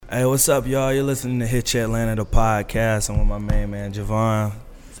Hey, what's up, y'all? You're listening to Hit You Atlanta, the podcast. I'm with my main man, Javon.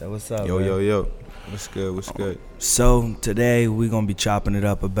 Say what's up, man? Yo. What's good? So, today, we're going to be chopping it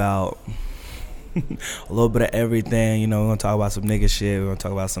up about a little bit of everything. You know, we're going to talk about some nigga shit. We're going to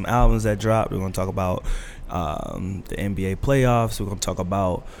talk about some albums that dropped. We're going to talk about the NBA playoffs. We're going to talk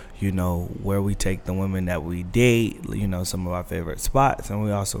about, you know, where we take the women that we date, you know, some of our favorite spots. And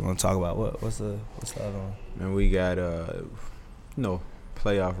we also going to talk about, what's the other one? And we got,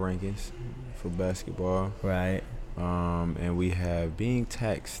 playoff rankings for basketball. Right. And we have being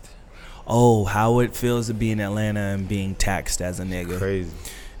taxed. Oh, how it feels to be in Atlanta and being taxed as a nigga. Crazy.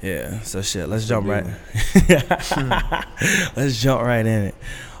 Yeah, so shit, let's jump right let's jump right in it.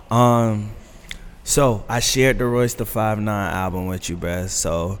 So I shared the Royce da 5'9" album with you, bruh.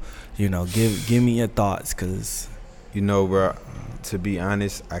 So, you know, give me your thoughts, cause you know, bro, to be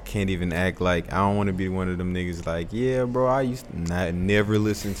honest, I can't even act like I don't want to be one of them niggas like, yeah, bro, I used to never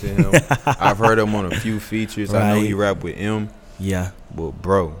listen to him. I've heard him on a few features. Right. I know he rap with M. Yeah. But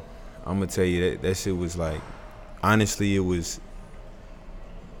bro, I'm gonna tell you that shit was like, honestly, it was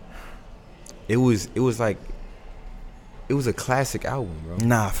like, it was a classic album, bro.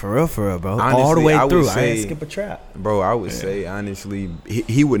 Nah, for real, bro. Honestly, all the way through. Say, I ain't skip a trap. Bro, I would say, honestly,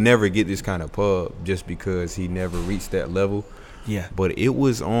 he would never get this kind of pub just because he never reached that level. Yeah. But it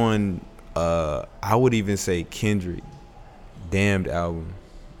was on, I would even say Kendrick, Damn album.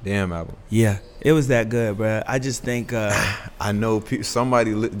 Yeah, it was that good, bro. I just think I know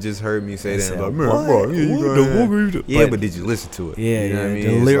somebody just heard me say that. Said, like, man, bro, yeah, but did you listen to it? Yeah, you know what I mean?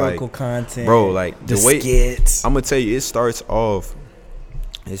 The it's lyrical like, content, bro. Like the way skits. I'm gonna tell you, it starts off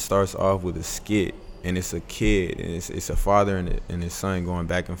with a skit, and it's a kid, and it's a father and his son going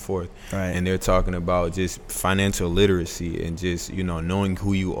back and forth, right? And they're talking about just financial literacy and just, you know, knowing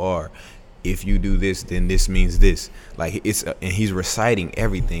who you are. If you do this, then this means this. Like, and he's reciting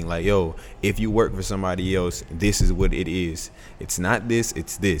everything. Like, yo, if you work for somebody else, this is what it is. It's not this,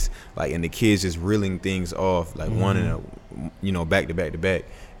 it's this. Like, and the kids just reeling things off, like one in a, you know, back to back.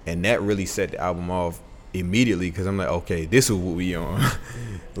 And that really set the album off immediately, because I'm like, okay, this is what we on.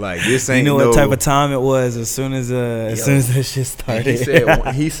 Like, this ain't, you know what type of time it was as soon as that shit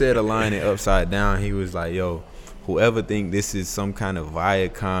started. He said a line in Upside Down. He was like, yo, whoever think this is some kind of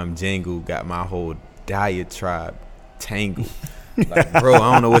Viacom jangle got my whole diatribe tangled. Like, bro,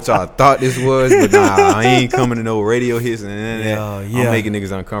 I don't know what y'all thought this was, but nah, I ain't coming to no radio hits and I'm making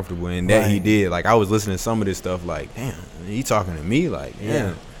niggas uncomfortable, and that he did. Like, I was listening to some of this stuff like, damn, he talking to me, like,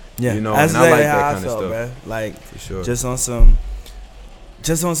 damn. Yeah, you know, that's and I like that how kind I felt, of stuff. Bro. Like, for sure. Just on some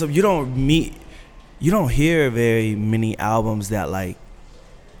you don't hear very many albums that, like,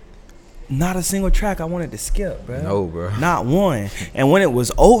 not a single track I wanted to skip, bro. No, bro. Not one. And when it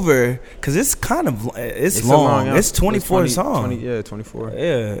was over, because it's kind of, it's long. It's 24 songs. 24.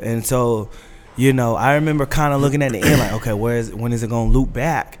 Yeah, and so, you know, I remember kind of looking at the end like, okay, when is it going to loop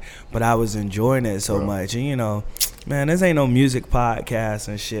back? But I was enjoying it so much. And, you know, man, this ain't no music podcast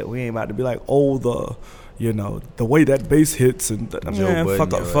and shit. We ain't about to be like, you know, the way that bass hits and fuck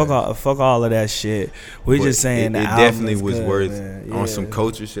all of that shit. We're just saying it definitely was good, worth on some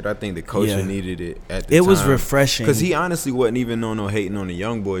culture shit. I think the culture needed it at the time. It was refreshing because he honestly wasn't even on no hating on the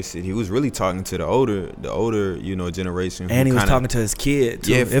young boy shit. He was really talking to the older you know, generation. And he was talking to his kid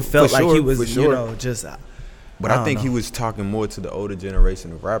too. Yeah, it felt like he was, you know, just. But I think he was talking more to the older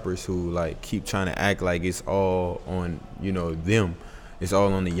generation of rappers who, like, keep trying to act like it's all on, you know, them. It's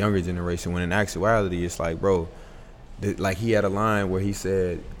all on the younger generation, when in actuality, it's like, bro, like, he had a line where he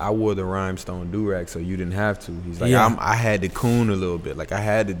said, I wore the rhinestone do-rag so you didn't have to. He's like, I had to coon a little bit. Like, I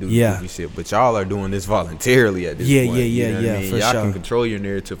had to do goofy shit. But y'all are doing this voluntarily at this point. You know what I mean? Y'all can control your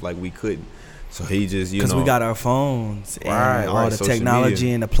narrative like we couldn't. So he just, you know. Because we got our phones and all the technology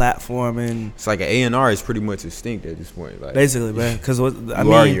media and the platform. And it's like an A&R is pretty much extinct at this point. Like, basically, man. Because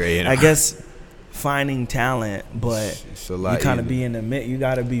I guess finding talent, but you kind of be in the mix. You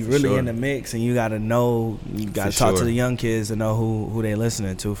got to be really in the mix, and you got to know. You got to talk to the young kids to know who they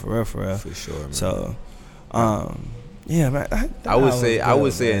listening to for real. For sure, man. So, yeah, man. I would say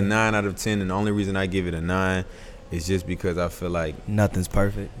a 9 out of 10, and the only reason I give it a 9 is just because I feel like nothing's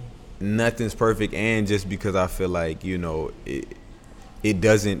perfect, and just because I feel like, you know, it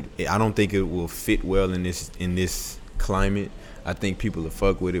doesn't. I don't think it will fit well in this climate. I think people will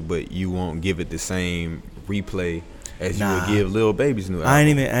fuck with it, but you won't give it the same replay as you would give Lil Baby's new album. I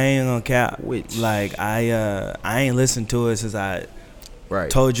ain't gonna cap. Like, I ain't listened to it since I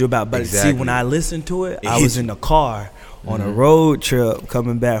told you about. But see, when I listened to it, I was in the car on a road trip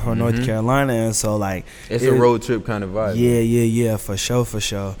coming back from North Carolina, and so like it's a road trip kind of vibe. Yeah, for sure.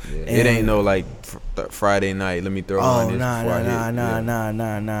 Yeah. It ain't no like Friday night. Let me throw on this.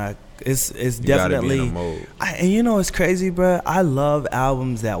 Nah. It's definitely. And you know it's crazy, bro. I love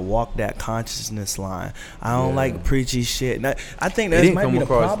albums that walk that consciousness line. I don't like preachy shit. Now, I think that might be the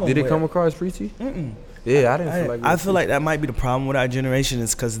problem. Did it come across preachy? Yeah, I didn't feel like. I feel like that might be the problem with our generation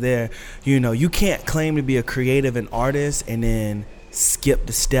is because they're, you can't claim to be a creative and artist and then skip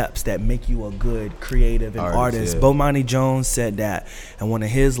the steps that make you a good creative and artist. Yeah. Bomani Jones said that in one of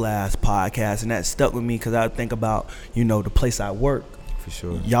his last podcasts, and that stuck with me because I think about, the place I work. For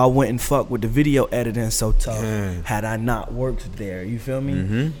sure. Y'all wouldn't fuck with the video editing so tough had I not worked there. You feel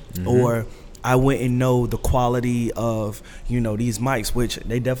me? Or I wouldn't know the quality of, these mics, which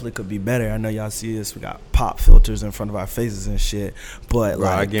they definitely could be better. I know y'all see this. We got pop filters in front of our faces and shit. But bro,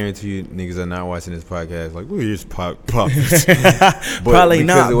 I guarantee you niggas are not watching this podcast like, well, here's pop. Probably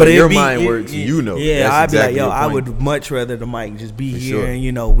not. But your mind works, Yeah, I'd be like, I would much rather the mic just be here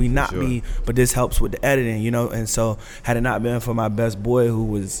and, we not be. But this helps with the editing, And so had it not been for my best boy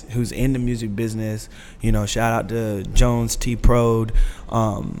who's in the music business, shout out to Jones T. Prode.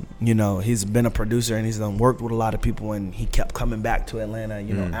 He's been a producer and he's done worked with a lot of people, and he kept coming back to Atlanta,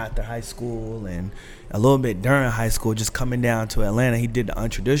 after high school and a little bit during high school, just coming down to Atlanta. He did the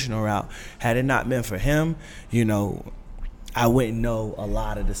untraditional route. Had it not been for him, I wouldn't know a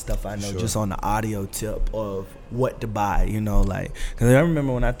lot of the stuff I know just on the audio tip of what to buy, because I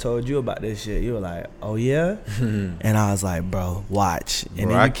remember when I told you about this shit, you were like, oh yeah? And I was like, bro, watch.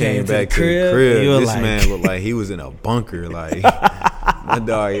 And then I came back to the crib. This man looked like he was in a bunker, like my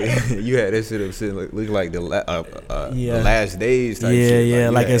dog. You had that shit up sitting look like the last days type shit. Yeah,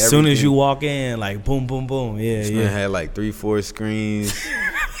 like as soon as you walk in, like boom, boom, boom. This man had like 3-4 screens.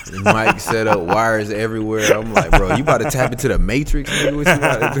 Mic set up, wires everywhere. I'm like, bro, you about to tap into the Matrix? Nigga? What you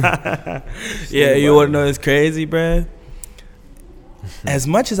about to do? You want to know it's crazy, bro? As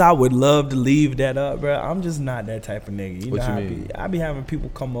much as I would love to leave that up, bro, I'm just not that type of nigga. What you mean? I be having people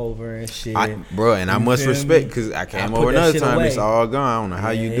come over and shit. Bro, and I must respect because I came over another time. Away. It's all gone. I don't know how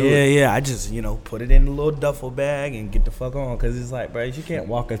you do it. Yeah. I just, put it in a little duffel bag and get the fuck on. Because it's like, bro, you can't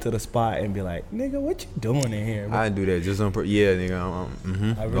walk into the spot and be like, nigga, what you doing in here, bro? I do that just on purpose. Yeah,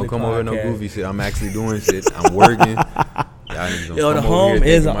 nigga. Don't come over no goofy shit. I'm actually doing shit. I'm working. The home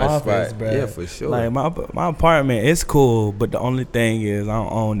is an office, bro. Yeah, for sure. Like my apartment, it's cool, but the only thing is I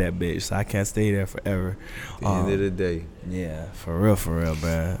don't own that bitch, so I can't stay there forever. At the end of the day. Yeah, for real,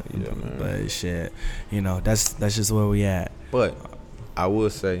 bro. Yeah, but shit, that's just where we at. But I will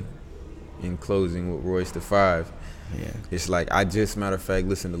say, in closing with Royce the 5, it's like I just matter of fact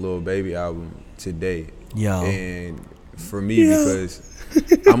listened to Lil Baby album today. And for me because.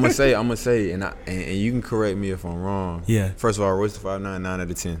 I'm gonna say, and you can correct me if I'm wrong. Yeah. First of all, Royce the 5 9 out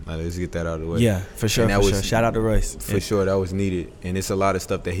of 10. Like, let's get that out of the way. Yeah, for sure. Shout out to Royce. For sure, that was needed, and it's a lot of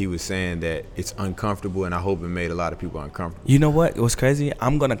stuff that he was saying that it's uncomfortable, and I hope it made a lot of people uncomfortable. You know what? It was crazy.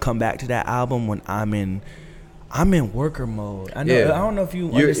 I'm gonna come back to that album when I'm in worker mode. I know. I don't know if you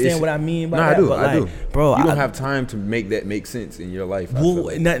understand what I mean by that. I do. Bro, you don't have time to make that make sense in your life. Well,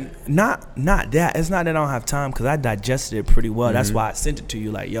 not that. It's not that I don't have time because I digested it pretty well. That's why I sent it to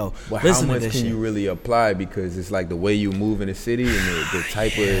you. Like, yo, listen how to much this can shit. you really apply? Because it's like the way you move in the city and the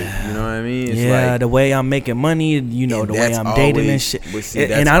type of, you know what I mean? It's like, the way I'm making money, the way I'm dating and shit.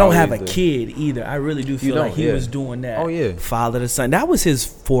 And I don't have a kid either. I really do feel like he was doing that. Oh yeah, father to son. That was his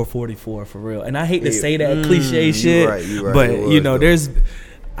 444 for real. And I hate to say that cliche shit. You right. But there's,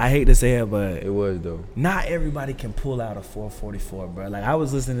 I hate to say it, but it was though. Not everybody can pull out a 444, bro. Like I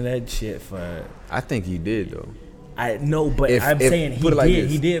was listening to that shit for. I think he did though. I know, but I'm saying he did. Like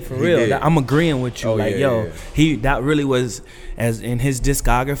he did for real. Did. I'm agreeing with you. That really was as in his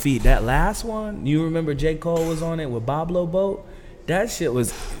discography. That last one, you remember J. Cole was on it with Pablo Boat. That shit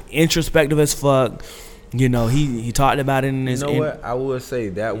was introspective as fuck. He talked about it in his. What I will say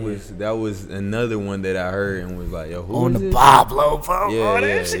that was another one that I heard and was like, yo, who on is the it? Pablo Boat.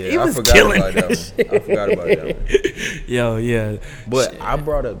 Yeah. He was killing that one. I forgot about that one. Yo, yeah. But I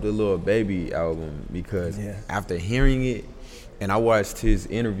brought up the Lil Baby album because after hearing it, and I watched his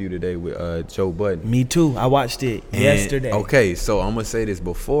interview today with Joe Budden. Me too. I watched it yesterday. Okay, so I'm gonna say this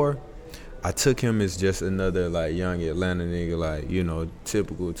before. I took him as just another like young Atlanta nigga, like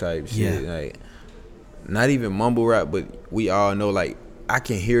typical type shit, like. Not even mumble rap, but we all know, like, I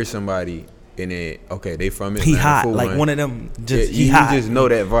can hear somebody and then, okay, they from Atlanta. He hot, like one of them. You just know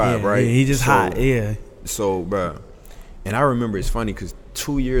that vibe, right? Yeah, he just hot, yeah. So, bro, and I remember it's funny because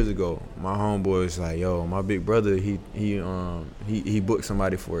 2 years ago, my homeboy was like, "Yo, my big brother, he booked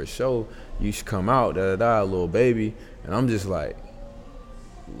somebody for a show. You should come out, Lil Baby." And I'm just like,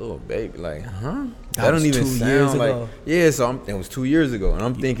 Lil Baby, like, huh? That don't even sound like. Yeah, so it was 2 years ago, and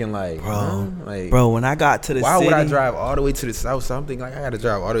I'm thinking like, bro, when I got to the why city, would I drive all the way to the south side? I'm thinking like I got to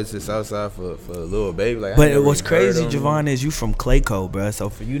drive all the way to the south side for Lil Baby. Like, but what's crazy, Javon, is you from Clayco, bro. So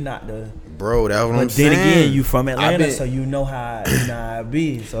for you not to, bro, that's what I'm saying. But then again, you from Atlanta, so you know how it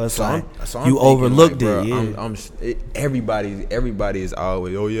be. So it's like you overlooked it. Yeah. Everybody is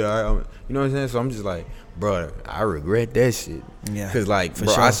always, oh yeah, you know what I'm saying. So I'm just like, bro, I regret that shit. Yeah. Cause like, bro,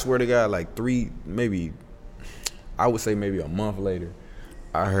 sure. I swear to God, like I would say maybe a month later,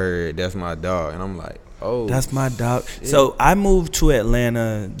 I heard That's My Dog, and I'm like, oh, That's My Dog. Shit. So I moved to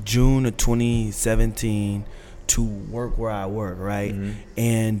Atlanta June of 2017 to work where I work, right? Mm-hmm.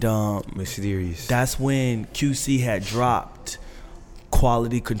 And Mysterious. That's when QC had dropped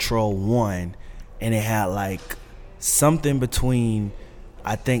Quality Control 1, and it had like something between,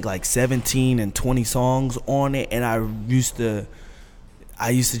 I think, like 17 and 20 songs on it, and I used to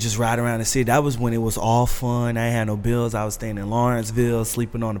just ride around the city. That was when it was all fun. I ain't had no bills. I was staying in Lawrenceville,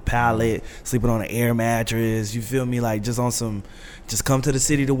 sleeping on a pallet, sleeping on an air mattress. You feel me? Like just come to the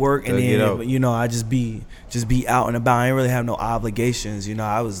city to work, and then you know I just be out and about. I didn't really have no obligations. You know,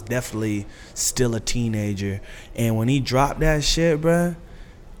 I was definitely still a teenager. And when he dropped that shit, bruh,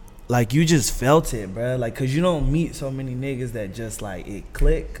 like you just felt it, bruh. Like, cause you don't meet so many niggas that just like it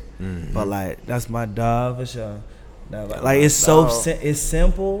click. Mm-hmm. But like That's My Dog for sure. Like it's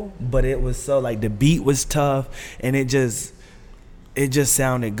simple, but it was so like the beat was tough, and it just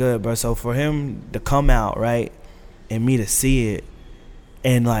sounded good, bro. So for him to come out, right, and me to see it,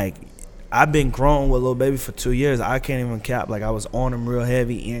 and like I've been growing with Lil Baby for 2 years. I can't even cap. Like I was on him real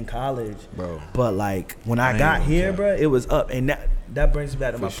heavy in college, bro. But like when I got here, bro, it was up, and that brings me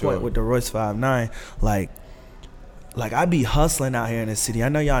back to my point with the Royce 5'9". Like I be hustling out here in the city. I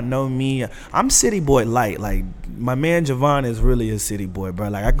know y'all know me. I'm city boy light. Like my man Javon is really a city boy, bro.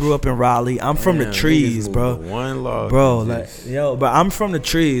 Like I grew up in Raleigh. I'm from the trees, bro. But I'm from the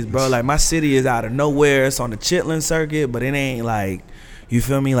trees, bro. Like my city is out of nowhere. It's on the Chitlin circuit, but it ain't like, you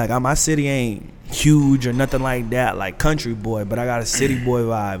feel me? Like my city ain't huge or nothing like that. Like country boy, but I got a city boy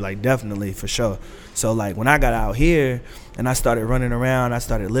vibe. Like definitely for sure. So like when I got out here and I started running around, I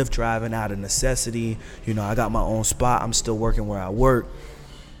started Lyft driving out of necessity. You know, I got my own spot. I'm still working where I work.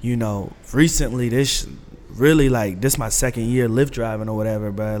 You know, recently this my second year Lyft driving or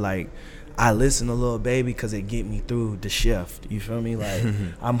whatever, bro. Like I listen to Lil Baby because it get me through the shift. You feel me? Like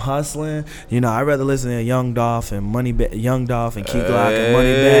I'm hustling. You know, I'd rather listen to Young Dolph and Young Dolph and Key Glock and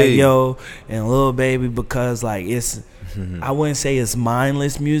Moneybagg Yo and Lil Baby because like it's. I wouldn't say it's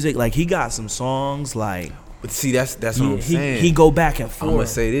mindless music. Like he got some songs like. But see, that's what I'm saying. He go back and forth. I'm gonna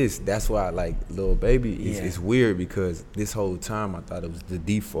say this. That's why I like Lil Baby. It's weird because this whole time I thought it was the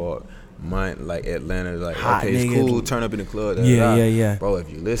default mind, like Atlanta, like hot okay, it's cool, turn up in the club. Yeah. Bro, if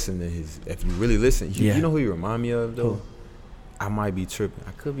you really listen, you know who he remind me of though? Who? I might be tripping.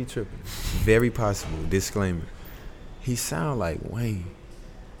 I could be tripping. Very possible. Disclaimer. He sound like Wayne.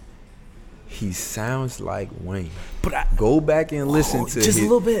 He sounds like Wayne. But go back and listen to just a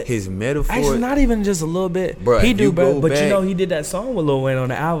little bit. His metaphor. Actually, not even just a little bit. Bruh, he do, bro. But you know, he did that song with Lil Wayne on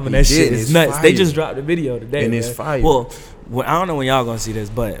the album, and that shit is nuts. Fire. They just dropped the video today, and it's fire. Well, I don't know when y'all gonna see this,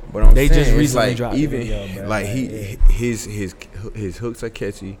 but they just recently dropped the video, bro. Like his hooks are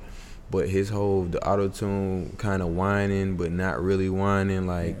catchy, but his whole the auto tune kind of whining, but not really whining,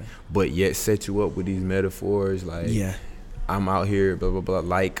 like, but yet set you up with these metaphors, like, I'm out here, blah blah blah,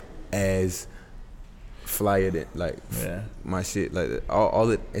 like. As flyer that like my shit like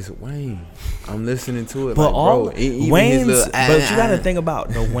all it is Wayne. I'm listening to it, but like, all bro, Wayne's. But you gotta think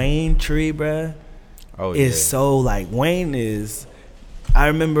about the Wayne tree, bruh. Is so like Wayne is. I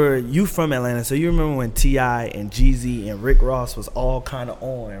remember you from Atlanta, so you remember when T.I. and Jeezy and Rick Ross was all kind of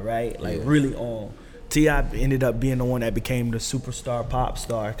on, right? Like really on. T.I. ended up being the one that became the superstar, pop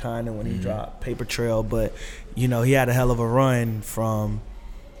star kind of when he dropped Paper Trail, but you know he had a hell of a run from.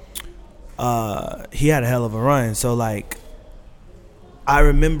 So like I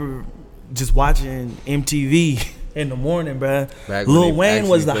remember just watching MTV in the morning, bruh. Lil Wayne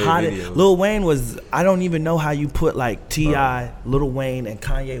was the hottest. Lil Wayne was, I don't even know how you put like T.I., Lil Wayne, and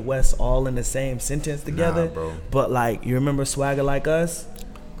Kanye West all in the same sentence together. Nah, bro. But like, you remember Swagger Like Us?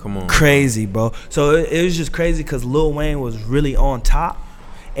 Come on. Crazy, bro. So it was just crazy because Lil Wayne was really on top.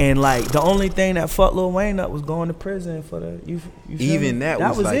 And like the only thing that fucked Lil Wayne up was going to prison for the you even me? that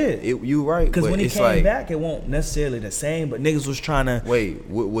was like, it. You right, because when he it's came like, back, it won't necessarily the same. But niggas was trying to wait.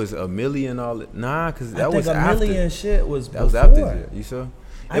 What was a million all? Nah, because that I was think a after. million shit was That before. was after. You saw?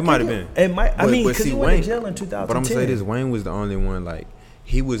 It might have been. It might. I mean, because see, he went to Wayne, jail in 2010. But I'm gonna say this: Wayne was the only one. Like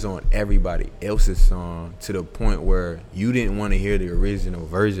he was on everybody else's song to the point where you didn't want to hear the original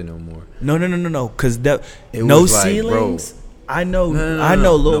version no more. No. Because No was like, Ceilings. bro, I know. No, I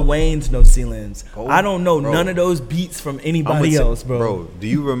know Lil Wayne's No Ceilings. Oh, I don't know bro. none of those beats from anybody else, bro. Bro, do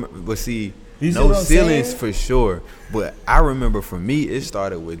you remember? But see, You see No what I'm Ceilings saying? for sure. But I remember for me, it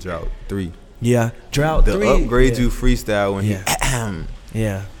started with Drought 3. Yeah, Drought The 3. Upgrade yeah. You freestyle when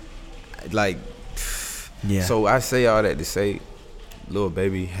Yeah. like. Yeah. So I say all that to say, Lil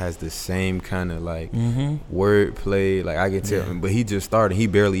Baby has the same kind of like word play. Like I can tell, Yeah. but he just started. He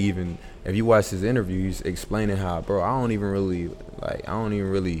barely even. If you watch his interview, he's explaining how, bro, I don't even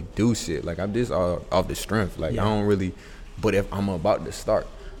really do shit. Like I'm just all off the strength. Like Yeah. I don't really. But if I'm about to start,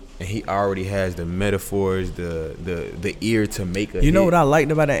 and he already has the metaphors, the ear to make a. You know hit. what I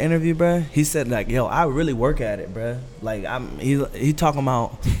liked about that interview, bruh? He said like, "Yo, I really work at it, bruh. Like he talking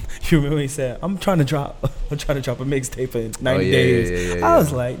about." You remember he said, "I'm trying to drop a mixtape in 90 days." Yeah. I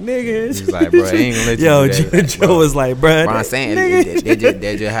was like, "Nigga," He's like, bro, I ain't gonna let you yo, do that. Like, Joe bro, was like, "Bruh, What I'm saying, nigga."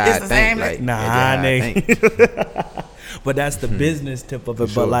 they just how I the think. same, Like, nah, that's just how I think. But that's the business tip of it.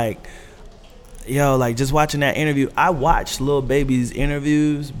 sure. But like, yo, like just watching that interview, I watched Lil Baby's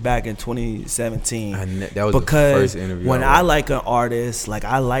interviews back in 2017. That was because the first interview. when I like an artist, like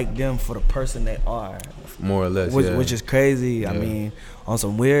I like them for the person they are, more or less, which is crazy. Yeah. I mean, on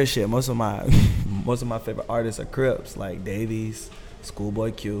some weird shit. Most of my favorite artists are Crips, like Davies,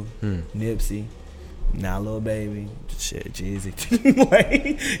 Schoolboy Q, Nipsey. Now Lil Baby, shit, Jeezy.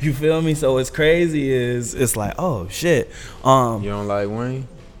 Like, you feel me? So what's crazy is it's like, oh shit. You don't like Wayne?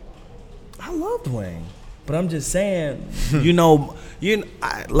 I loved Wayne, but I'm just saying,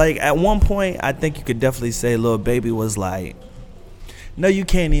 like at one point, I think you could definitely say Lil Baby was like, no, you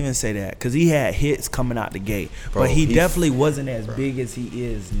can't even say that because he had hits coming out the gate, Bro, but he definitely wasn't as big as he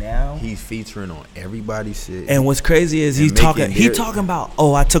is now. He's featuring on everybody's shit. And what's crazy is he's talking about,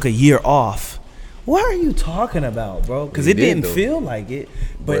 oh, I took a year off. What are you talking about, bro? Because it didn't feel like it,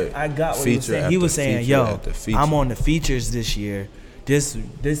 but I got what he was saying. He was saying, yo, I'm on the features this year. This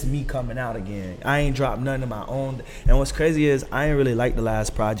me coming out again. I ain't dropped none of my own. And what's crazy is I ain't really like the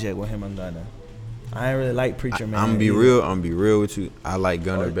last project with him and Gunna. I ain't really like Preacher Man. I'm gonna be real with you. I like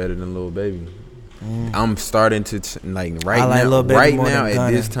Gunna better than Lil Baby. I'm starting to right now at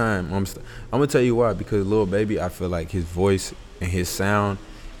this time. I'm gonna tell you why. Because Lil Baby, I feel like his voice and his sound,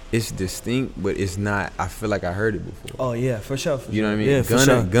 it's distinct, but it's not. I feel like I heard it before. Oh yeah, for sure. You know what I mean? Yeah, for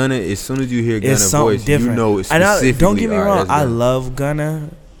sure. Gunna. As soon as you hear Gunna's something voice, different. you know it's And specifically. don't get me wrong, I Gunna. love Gunna.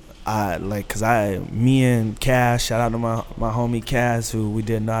 Cause me and Cash, shout out to my homie Cass, who we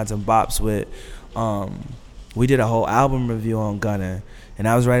did Nods and Bops with. We did a whole album review on Gunna, and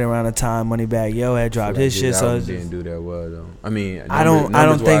that was right around the time Moneybagg Yo had dropped his shit. So it didn't do that well though. I mean, I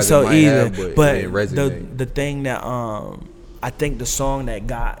don't think so either. But the the thing that I think the song that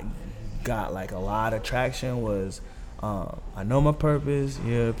got like a lot of traction was I Know My Purpose,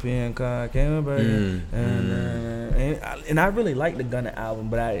 European car, came and I really like the Gunna album,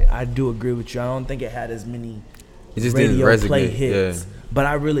 but I do agree with you. I don't think it had as many radio play hits. Yeah. But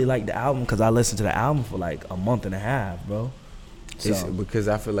I really like the album because I listened to the album for like a month and a half, bro. It's because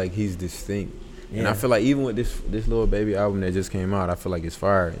I feel like he's distinct. Yeah. And I feel like even with this Lil Baby album that just came out, I feel like it's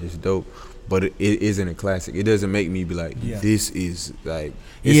fire, it's dope. But it isn't a classic. It doesn't make me be like, this is like.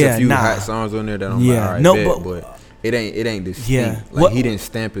 It's a few hot songs on there that I'm like, all right, but it ain't distinct. Yeah. Like he didn't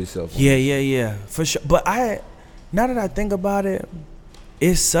stamp himself on Yeah, for sure. But now that I think about it,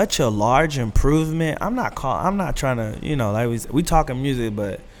 it's such a large improvement. I'm not trying to, like we talking music,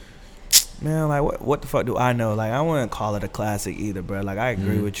 but man, like what the fuck do I know? Like I wouldn't call it a classic either, bro. Like I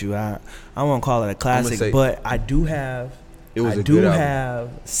agree with you. I wouldn't call it a classic, but I do have.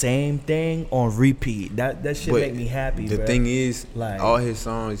 Same thing on repeat. That shit make me happy. The bro. thing is, like all his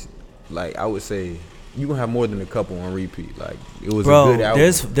songs, like I would say, you gonna have more than a couple on repeat. Like it was a good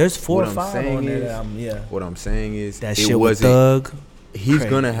album. There's 4 or 5 on there. What I'm saying is, that shit with Thug. He's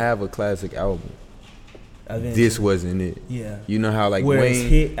gonna have a classic album. this wasn't it. Yeah. You know how like where Wayne, it's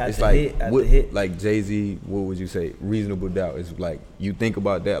hit it's after like hit after what, hit. like Jay-Z, what would you say? Reasonable Doubt is like you think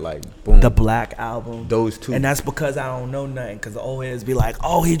about that like boom. The Black Album. Those two. And that's because I don't know nothing. Because the old heads be like,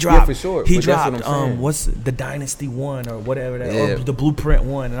 oh, he dropped. Yeah, for sure. He But that's dropped. what I'm saying. What's the Dynasty 1 or whatever that, Yeah. or the Blueprint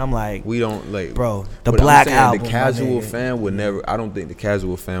 1, and I'm like, We don't like, bro, the but I'm Black saying Album. The casual fan would never. I don't think the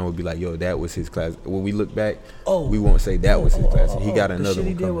casual fan would be like, "Yo, that was his class." When we look back, we won't say that was his classic. He got another the shit one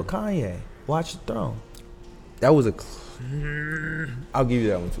he did coming. with Kanye. Watch the Throne. That was a. I'll give you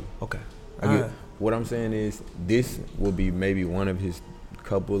that one too. Okay. What I'm saying is, this will be maybe one of his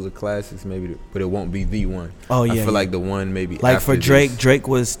couple of classics, maybe, but it won't be the one. Oh yeah. I feel like the one maybe. Like after for Drake, this. Drake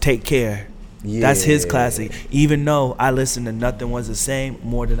was Take Care. Yeah. That's his classic. Even though I listened to Nothing Was the Same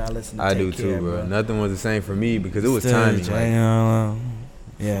more than I listened to I Take do Care, too, bro. Nothing was the same for me because it was Still, timing. Like,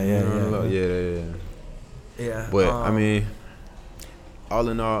 yeah. Yeah. But I mean, all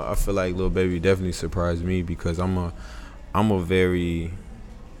in all, I feel like Lil Baby definitely surprised me because I'm a very,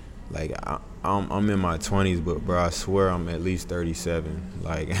 like, I'm in my 20s, but bro, I swear I'm at least 37.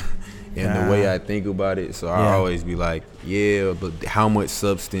 Like, and the way I think about it, so I always be like, yeah, but how much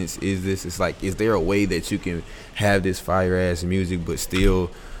substance is this? It's like, is there a way that you can have this fire ass music but still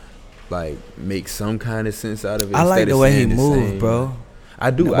like make some kind of sense out of it? I like the way he moved, bro.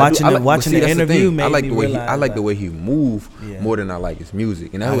 I do. Watching watching the interview made I like me the way realize I like the way he moved more than I like his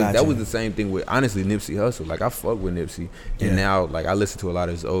music, and that was the same thing with honestly Nipsey Hussle. Like I fuck with Nipsey, and now like I listen to a lot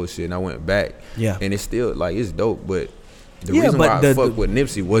of his old shit, and I went back, and it's still like it's dope, but. The reason why I fuck with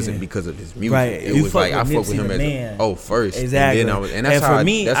Nipsey wasn't because of his music. Right. It was like I fuck with him as first. Exactly. And that's for how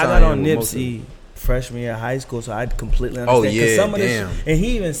me, I got on Nipsey freshman year of high school, so I completely understand. Oh yeah, some of damn. and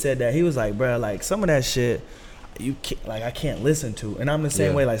he even said that he was like, bro, like some of that shit, you can't, like I can't listen to, and I'm the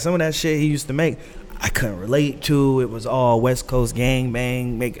same way. Like some of that shit he used to make, I couldn't relate to. It was all West Coast gang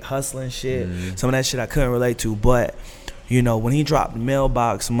bang, make hustling shit. Some of that shit I couldn't relate to, but. You know, when he dropped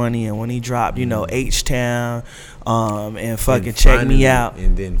Mailbox Money and when he dropped, you know, H-Town and fucking and Check Me Out.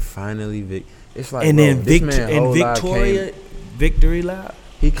 And then finally, it's like, and bro, then Victoria, Victory Lap.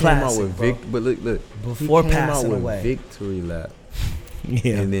 He came out with but look. Before he came passing out with away. Victory Lap.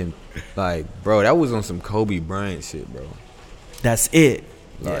 Yeah. And then, like, bro, that was on some Kobe Bryant shit, bro. That's it.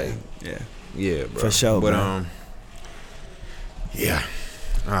 Like, yeah, bro. For sure, but, bro. yeah.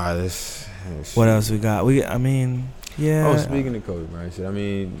 All right, let's what else we got? Yeah. Oh, speaking of Kobe Bryant shit, I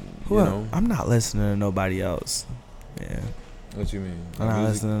mean, you know. I'm not listening to nobody else. Yeah. What you mean? I'm not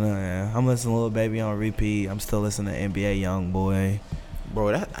listening to I'm listening to Lil Baby on repeat. I'm still listening to NBA Youngboy.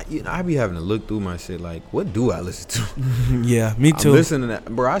 Bro, I be having to look through my shit like, what do I listen to? Yeah, me too. I'm listening to that,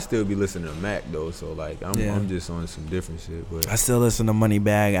 bro. I still be listening to Mac though, so like I'm just on some different shit. But I still listen to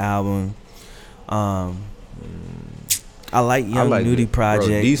Moneybagg album. I like Young Nudie Project.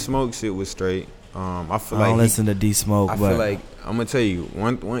 Bro, D Smoke shit was straight. I feel I don't listen to D Smoke. I feel like I'm gonna tell you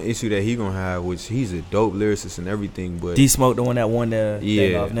one issue that he gonna have, which he's a dope lyricist and everything, but D Smoke the one that won the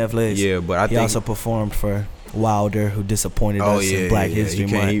thing off Netflix. Yeah, but I think he also performed for Wilder, who disappointed us in Black History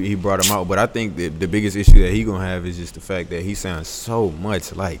Month. He brought him out, but I think the biggest issue that he gonna have is just the fact that he sounds so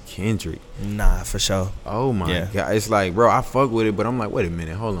much like Kendrick. Nah, for sure. Oh my god, it's like, bro, I fuck with it, but I'm like, wait a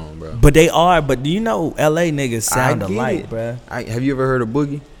minute, hold on, bro. But they are. But do you know LA niggas sound alike, bro? Have you ever heard of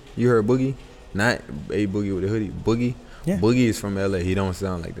Boogie? You heard Boogie? Not a Boogie with a hoodie. Boogie. Yeah. Boogie is from LA. He don't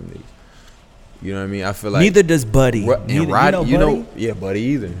sound like them niggas. You know what I mean? I feel like neither does Buddy. And Roddy, you know, Buddy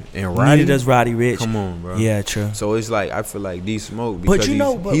either. And Roddy, neither does Roddy Ricch. Come on, bro. Yeah, true. So it's like I feel like D Smoke because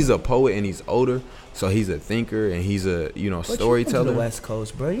he's a poet and he's older, so he's a thinker and he's a storyteller. You the West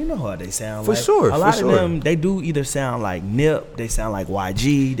Coast, bro. You know how they sound. For sure. A lot of them, they do either sound like Nip, they sound like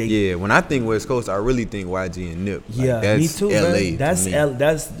YG. When I think West Coast, I really think YG and Nip. Yeah, like, that's me too. LA.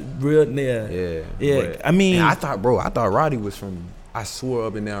 That's real. Yeah. But, I mean, I thought Roddy was from. I swore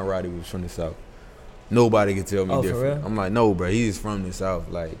up and down Roddy was from the South. Nobody could tell me different. For real? I'm like, no, bro, he's from the South.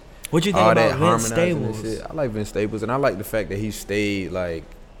 Like, what you think all about that Vince harmonizing Staples? and shit. I like Vince Staples, and I like the fact that he stayed like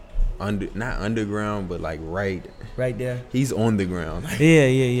not underground, but like right there. He's on the ground.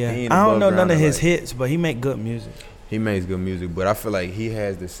 Yeah. I don't know none of his hits, but he make good music. He makes good music, but I feel like he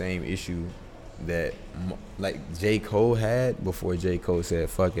has the same issue that like J. Cole had before J. Cole said,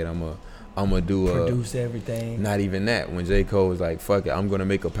 "Fuck it, I'm gonna produce everything." Not even that. When J. Cole was like, "Fuck it, I'm gonna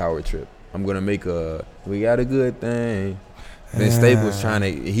make a power trip. I'm gonna make we got a good thing." Then Staples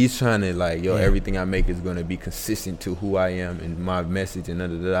he's trying to like, everything I make is gonna be consistent to who I am and my message and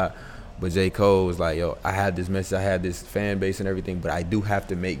da. But J. Cole was like, I have this message, I have this fan base and everything, but I do have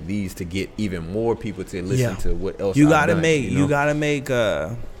to make these to get even more people to listen to what else you gotta make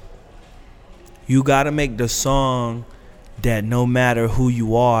the song that no matter who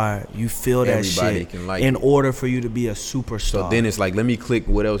you are, you feel that Everybody shit can like in it. order for you to be a superstar. So then it's like, let me click.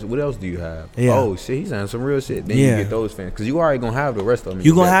 What else do you have? Yeah. Oh shit, he's saying some real shit. Then Yeah. you get those fans because you already gonna have the rest of them.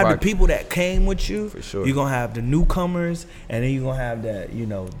 You're gonna have the people that came with you. For sure. You're gonna have the newcomers, and then you're gonna have that, you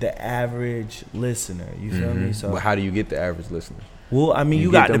know, the average listener. You feel me? So, But how do you get the average listener? well, I mean, you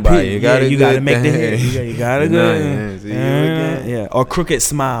get got the them by- people. you got a You got to good make the hit. thing. You got a Nah, yeah, good. see, you again. Yeah, or crooked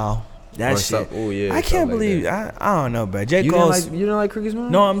smile. That Or shit. some- oh, yeah, I something can't like believe. that. I don't know, bro. J. You Cole's. don't like Cricket's Mom?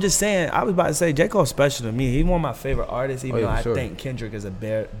 No, I'm just saying. I was about to say J. Cole's special to me. He's one of my favorite artists, even Oh, yeah, though for I sure. think Kendrick is a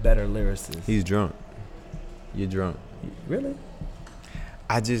better lyricist. He's drunk. You're drunk. Really?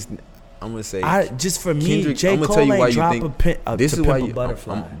 I'm gonna say. Just for me, Kendrick, J. I'ma Cole tell you why ain't you drop think- this is why you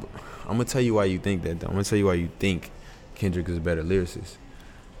butterfly. I'm gonna tell you why you think that. Though. I'm gonna tell you why you think Kendrick is a better lyricist,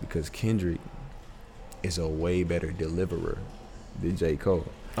 because Kendrick is a way better deliverer than J. Cole.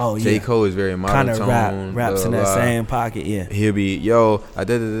 Oh yeah. J. Cole is very monotone. Kind of raps in that same pocket. Yeah. He'll be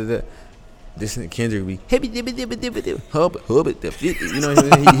This Kendrick be hub, you know,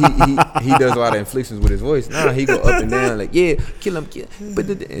 he does a lot of inflections with his voice. Nah, he go up and down like kill him,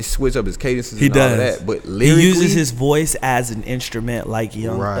 and switch up his cadences. He and does all of that. But he lyrically, uses his voice as an instrument, like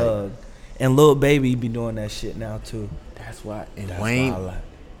Young Right. Thug, and Lil Baby be doing that shit now too. That's why. And That's Wayne- why I like.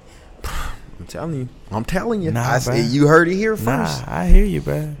 I'm telling you. Nah, I bruh. say you heard it here first. Nah, I hear you,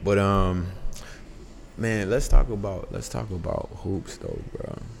 bro. But man, let's talk about hoops though,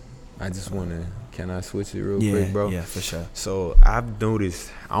 bro. I just wanna. Can I switch it real quick, bro? Yeah, for sure. So I've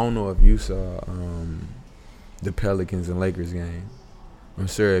noticed. I don't know if you saw the Pelicans and Lakers game. I'm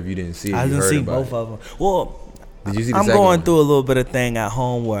sure if you didn't see it, I you didn't heard see about both of them. Well, Did you see the I'm second going one? through a little bit of thing at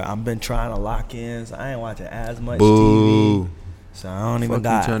home where I've been trying to lock in, so I ain't watching as much Boo. TV. So I don't Fuck even you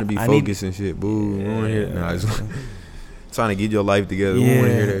got. trying to be I need- focused and shit. Boo. We wanna hear. Yeah. Nah, just trying to get your life together. We wanna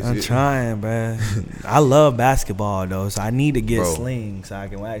hear that I'm shit. trying, man. I love basketball though, so I need to get Bro. Sling so I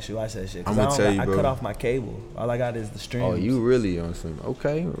can actually watch that shit. 'Cause I'ma I don't tell got- you, I bro. cut off my cable. All I got is the stream. Oh, you really on some?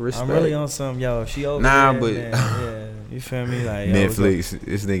 Okay, respect. I'm really on some. Yo, she over Nah, there, but- man, yeah, you feel me? Like yo, what's up? Netflix,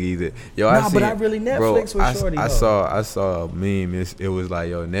 this nigga either. Yo, Nah, seen, but I really Netflix bro, with Shorty, I though. saw a meme. It was like,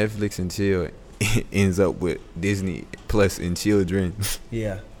 yo, Netflix and chill ends up with Disney Plus and children.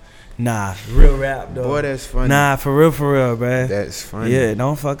 Yeah. Nah, real rap though. Boy, that's funny. Nah, for real, bruh. That's funny. Yeah,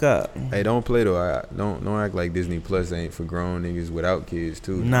 don't fuck up. Hey, don't play though. Don't act like Disney Plus ain't for grown niggas without kids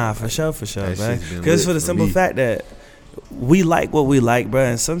too. Nah, for Like, sure, that man. shit's been Because lit for the for simple me. fact that we like what we like, bruh,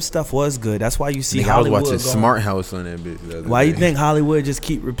 and some stuff was good. That's why you see Nigga, I was Hollywood watching going- Smart House on that bitch. The other Why you day. think Hollywood just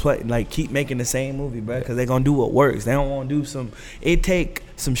keep keep making the same movie, bruh? Because they gonna do what works. They don't want to do some. It take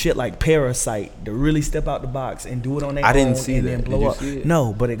some shit like Parasite to really step out the box and do it on their own. I didn't see and that. then Did blow you up. see it?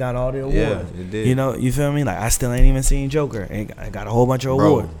 No, but it got all the awards. Yeah, it did. You know, you feel me? Like I still ain't even seen Joker. I got a whole bunch of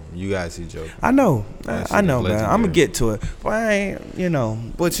awards. Bro, you guys see Joker. I know, That shit I know, is man. I'm legendary. gonna get to it, but I ain't, you know.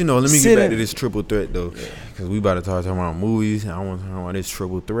 But you know, let me Sit get back in- to this triple threat though, because we about to talk about movies. I want to talk about this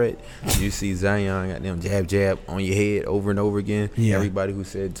triple threat. You see Zion got them jab on your head over and over again. Yeah. Everybody who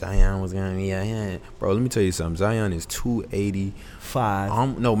said Zion was gonna be bro, let me tell you something. Zion is 280.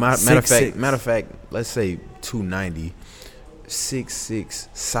 5. No, matter of 6'6". fact, let's say 290. 6'6",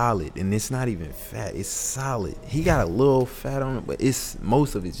 solid, and it's not even fat. It's solid. He got a little fat on it, but it's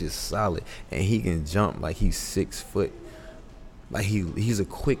most of it's just solid, and he can jump like he's 6 foot. Like he's a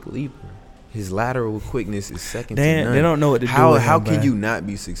quick leaper. His lateral quickness is second to none. They don't know what to do. How with how him, can bruh. you not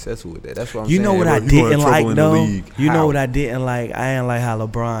be successful with that? That's what I'm You saying. know what bro. I He gonna have didn't trouble like in the though. league. You How? know what I didn't like. I didn't like how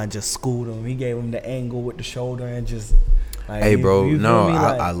LeBron just schooled him. He gave him the angle with the shoulder and just. Like, Hey, bro. you feel No, me?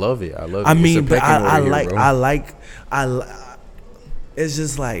 Like, I love it. I love it. I It's a mean, but pecking order here, bro. It's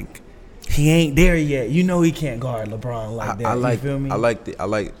just like he ain't there yet. You know he can't guard LeBron like that. You feel me? I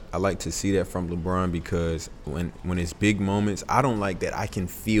like to see that from LeBron because when it's big moments, I don't like that I can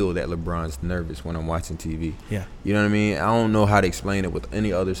feel that LeBron's nervous when I'm watching TV. Yeah. You know what I mean? I don't know how to explain it with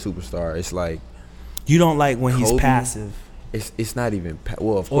any other superstar. It's like You don't like when he's Kobe, passive. it's not even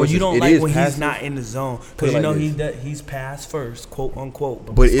well, of Or course you don't it like is when passive, he's not in the zone. Put Because it you know like he's passed first, quote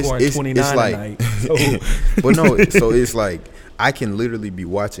unquote. but scoring it's 29 like tonight. So. but no, so it's like I can literally be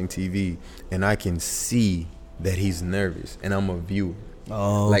watching TV and I can see that he's nervous and I'm a viewer.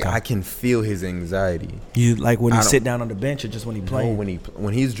 Oh, Like okay. I can feel his anxiety. You like when I he don't- sit down on the bench or just when he No, playing?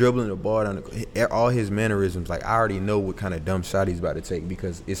 when he's dribbling the ball down, all his mannerisms, like I already know what kind of dumb shot he's about to take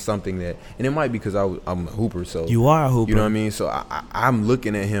because it's something that, and it might be because I'm a hooper, so You are a hooper. You know what I mean? So I'm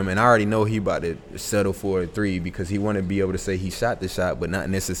looking at him, and I already know he about to settle for a 3 because he want to be able to say he shot the shot, but not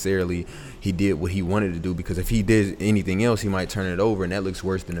necessarily he did what he wanted to do. Because if he did anything else, he might turn it over, and that looks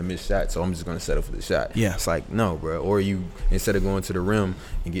worse than a missed shot. So I'm just gonna settle for the shot. Yeah. It's like no, bro. Or you instead of going to the rim, rim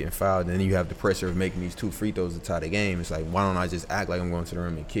and getting fouled. And then you have the pressure of making these 2 free throws to tie the game. It's like, why don't I just act like I'm going to the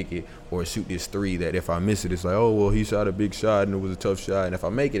rim and kick it, or shoot this 3 that if I miss it, it's like, oh, well, he shot a big shot and it was a tough shot. And if I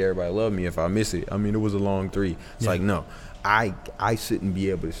make it, everybody love me. If I miss it, I mean, it was a long 3. It's like, no. I shouldn't be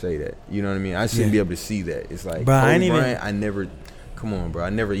able to say that. You know what I mean? I shouldn't be able to see that. It's like, bro, Kobe Bryant, I never – come on, bro.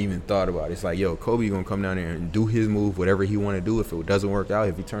 I never even thought about it. It's like, yo, Kobe going to come down there and do his move, whatever he want to do. If it doesn't work out,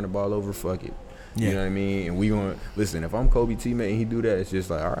 if he turn the ball over, fuck it. You know what I mean? And we going to – listen, if I'm Kobe teammate and he do that, it's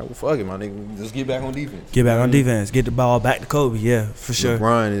just like, all right, well, fuck it, my nigga. Just get back on defense. Get back on defense. Get the ball back to Kobe. Yeah, for sure.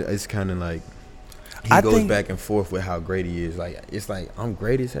 LeBron, it's kind of like he goes back and forth with how great he is. Like, it's like, I'm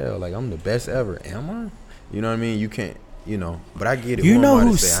great as hell. Like, I'm the best ever. Am I? You know what I mean? You can't – you know, but I get it. You know who?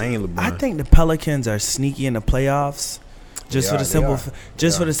 I ain't LeBron. I think the Pelicans are sneaky in the playoffs, just for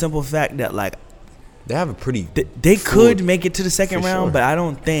the simple fact that like they have a pretty. They could make it to the second round, but I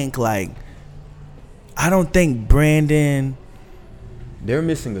don't think Brandon. They're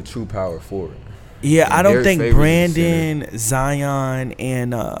missing a true power forward. Yeah, I don't think Brandon, Zion,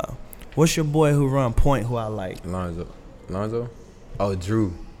 and what's your boy who run point who I like? Lonzo. Oh,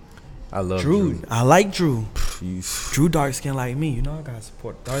 Drew. I love Drew. I like Drew. Drew dark skin like me. You know I gotta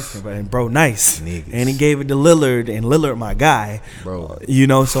support dark skin, but bro, nice. Niggas. And he gave it to Lillard, and Lillard my guy. Bro. You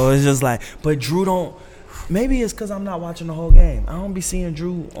know, so it's just like, but Drew don't. Maybe it's because I'm not watching the whole game. I don't be seeing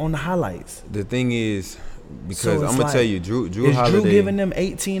Drew on the highlights. The thing is, because I'm gonna tell you, Drew is Holiday, Drew giving them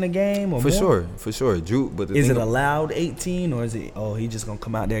 18 a game or for more? For sure. Drew, but is it allowed 18 or is it? Oh, he just gonna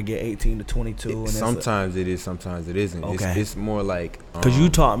come out there and get 18 to 22. Sometimes it is, sometimes it isn't. Okay. It's more like because you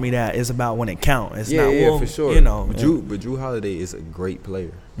taught me that it's about when it counts. It's not well, for sure. You know, but Drew Holiday is a great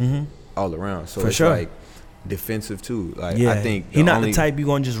player all around. So for it's sure. like defensive too. Like I think he's not the type you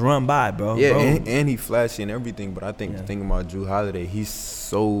gonna just run by, bro. Yeah, bro. And he flashy and everything. But I think the thing about Drew Holiday, he's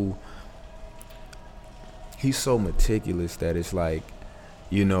so meticulous that it's like,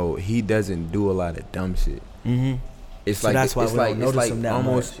 you know, he doesn't do a lot of dumb shit. It's so like that's why it's we like don't notice it's like him that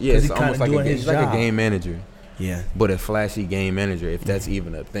almost much. it's almost like a game manager. Yeah, but a flashy game manager, if that's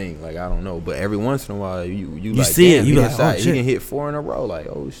even a thing. Like, I don't know, but every once in a while you like, see it, you like, oh, shit. You can hit 4 in a row. Like,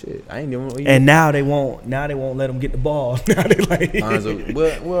 oh shit, I ain't even. And now they won't let him get the ball. Now they like Lonzo.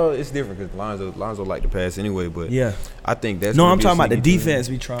 Well, it's different because Lonzo like to pass anyway. But yeah, I think that's no. I'm talking about the defense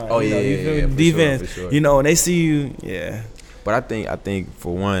we trying. Oh yeah, defense. Sure. You know, and they see you. Yeah, but I think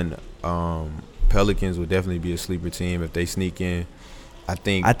for one, Pelicans will definitely be a sleeper team if they sneak in. I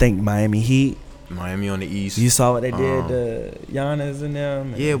think Miami Heat. Miami on the East. You saw what they did to Giannis and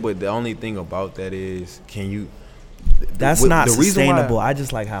them. Yeah, but the only thing about that is, can you? That's not sustainable. I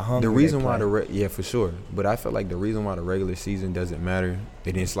just like how hungry. The reason why yeah, for sure. But I feel like the reason why the regular season doesn't matter,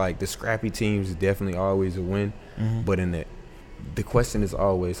 and it's like the scrappy teams definitely always a win. But in the question is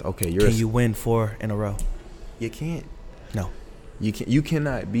always, okay, can you win 4 in a row? You can't. No. You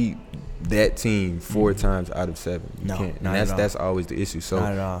cannot beat that team 4 times out of 7. You can't. And that's always the issue. So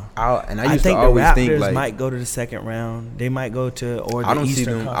not at all. I used to always think the Raptors might go to the second round. They might go to the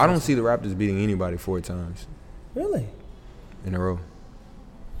Eastern Conference. I don't see the Raptors beating anybody 4 times. Really? In a row.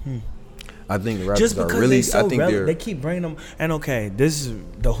 I think the Raptors just because are really. I think they keep bringing them. And okay, this is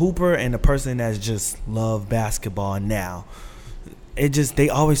the hooper and the person that's just love basketball now. They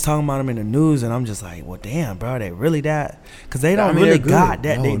always talking about them in the news, and I'm just like, well, damn, bro, they really that? Because they don't really got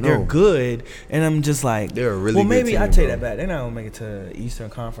that. They're good, and I'm just like, they're a really well, good maybe team, I take that back. They're not gonna make it to the Eastern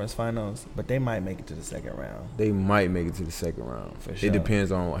Conference Finals, but they might make it to the second round. They might make it to the second round. For sure. It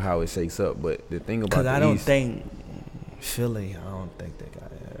depends on how it shakes up. But the thing about I don't think Philly. I don't think they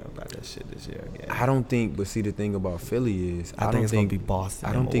got that shit this year again. I don't think. But see, the thing about Philly is, I think it's gonna be Boston.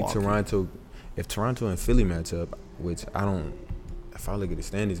 I don't think Toronto. If Toronto and Philly match up, which I don't. If I look at the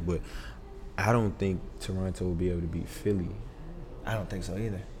standings, but I don't think Toronto will be able to beat Philly. I don't think so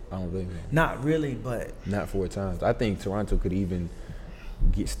either. I don't think so. Not really, but not 4 times. I think Toronto could even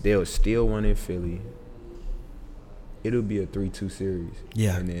they'll steal one in Philly. It'll be a 3-2 series.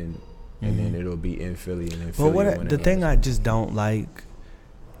 Yeah, and then it'll be in Philly and then Philly. But the thing I just don't like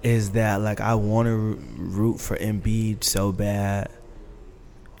is that like I want to root for Embiid so bad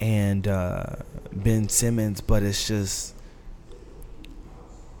and Ben Simmons, but it's just.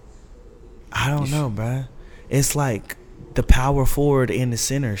 I don't know, bro. It's like the power forward and the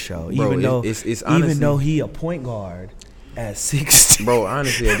center show. Bro, even though honestly, even though he a point guard at 16. Bro,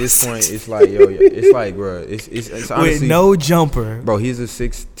 honestly, at this point, it's like, it's like, bro, it's honestly with no jumper. Bro, he's a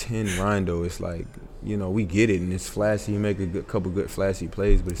 6'10" Rondo. It's like, you know, we get it, and it's flashy. He make a couple good flashy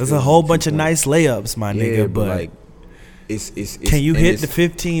plays, but there's a whole bunch of nice layups, my nigga. But like, it's can you hit the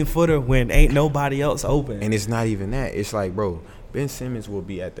 15-footer when ain't nobody else open? And it's not even that. It's like, bro, Ben Simmons will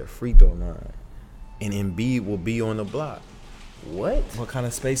be at the free throw line, and Embiid will be on the block. What? What kind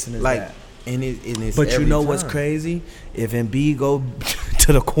of spacing is Like, that? and it's But you know what's crazy? If Embiid go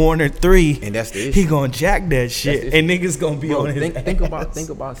to the corner 3, and that's the issue. he gonna jack that shit, and niggas gonna be on his ass. Think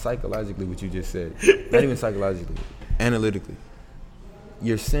about psychologically what you just said. Not even psychologically, analytically.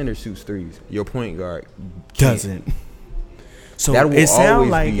 Your center shoots threes. Your point guard doesn't. So it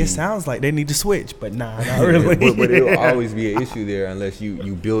sounds like they need to switch, but nah, not really. but it'll always be an issue there unless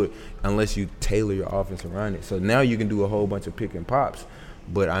unless you tailor your offense around it. So now you can do a whole bunch of pick and pops,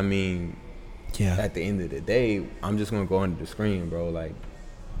 but I mean, at the end of the day, I'm just gonna go under the screen, bro. Like,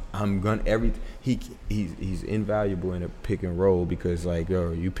 he's invaluable in a pick and roll because, like,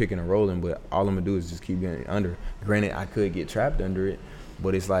 yo, you picking and rolling, but all I'm gonna do is just keep getting under. Granted, I could get trapped under it,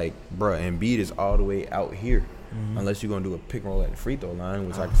 but it's like, bro, Embiid is all the way out here. Mm-hmm. Unless you're going to do a pick and roll at the free throw line,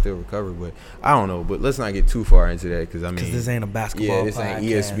 which I can still recover. But I don't know. But let's not get too far into that because, I mean. Because this ain't a basketball Yeah, this podcast. ain't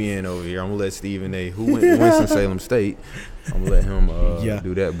ESPN over here. I'm going to let Stephen A., who went to Winston-Salem State, I'm going to let him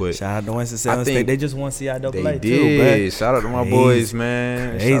do that. But shout out to Winston-Salem State. They just won CIAA, too, bro. Shout out to my boys,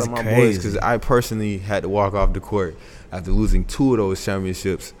 man. Shout out to my boys because I personally had to walk off the court after losing 2 of those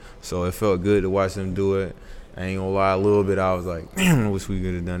championships. So it felt good to watch them do it. I ain't gonna lie, a little bit I was like, I wish we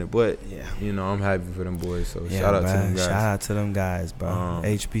could have done it. But, you know, I'm happy for them boys. So shout out to them guys. Shout out to them guys, bro.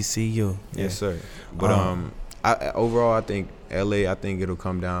 HBCU. Yes, sir. But overall, I think LA, it'll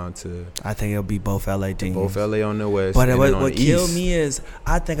come down to. I think it'll be both LA teams. Both LA on the West. But what killed me is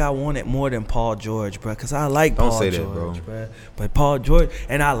I think I want it more than Paul George, bro. Because I like Paul George. Don't say that, bro. But Paul George,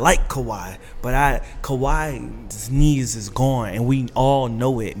 and I like Kawhi. But Kawhi's knees is gone, and we all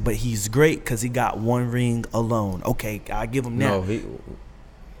know it. But he's great because he got 1 ring alone. Okay, I give him that.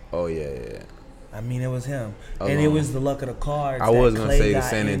 No, yeah. I mean, it was him. And it was the luck of the cards. I was going to say the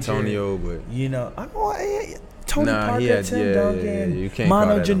San Antonio, but. You know, Tony Parker, Tim Duncan, you can't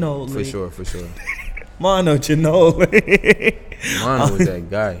Manu Ginobili. For sure. Manu Ginobili. Manu was that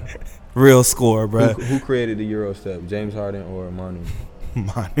guy. Real score, bro. Who created the Euro step? James Harden or Manu?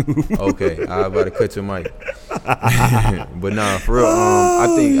 Manu. Okay, I was about to cut your mic. But nah, for real, I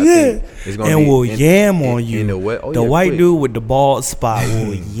think it's gonna be. And we'll yam on you. The white dude with the bald spot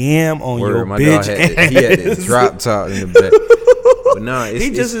will yam on your my bitch. He had this drop top in the back. But nah,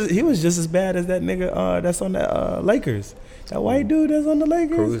 he was just as bad as that nigga that's on the Lakers. That white dude that's on the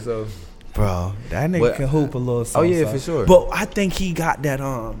Lakers. Caruso. Bro, that nigga can hoop a little something. For sure. But I think he got that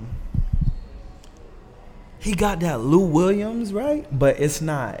he got that Lou Williams, right? But it's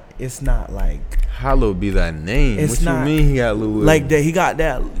not like Hollow be that name. It's what not, you mean he got Lou Williams? Like that he got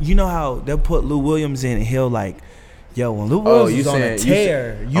that. You know how they'll put Lou Williams in and he'll like, yo, when Lou Williams is on a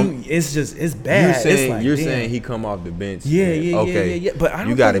tear, it's bad. You're saying he come off the bench. Yeah. But I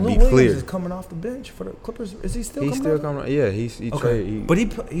don't think Lou Williams is coming off the bench for the Clippers. Is he still? He's still coming. Yeah, he trade. But he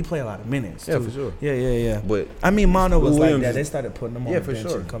play a lot of minutes. Yeah, too. for sure. Yeah. But I mean, Manu was like that. They started putting him on the for bench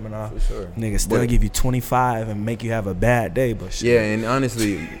sure. and coming off. For sure. Niggas still give you 25 and make you have a bad day, but shit. Yeah, and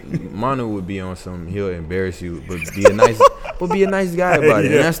honestly, Manu would be on some. He'll embarrass you, but be a nice guy about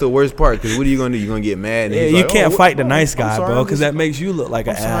it. And that's the worst part. Because what are you gonna do? You gonna get mad? And you can't fight the nice guy, bro. Because that makes you look like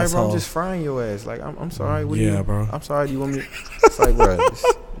an asshole. Bro, I'm just frying your ass. Like, I'm sorry. Bro. I'm sorry. Do you want me? It's like, bro,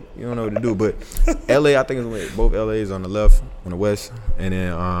 you don't know what to do. But LA, I think it's both LA's on the left, on the west, and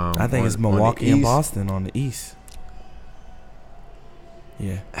then I think it's Milwaukee and Boston on the east.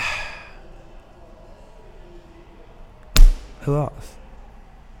 Yeah. Who else?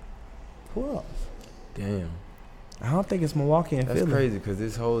 Damn. I don't think it's Milwaukee and Philly. That's crazy because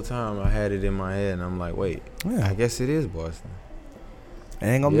this whole time I had it in my head and I'm like, wait, I guess it is Boston. It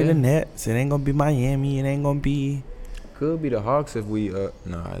ain't gonna be the Nets. It ain't gonna be Miami. It ain't gonna be. Could be the Hawks if we.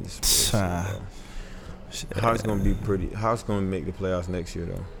 Hawks gonna be pretty. Hawks gonna make the playoffs next year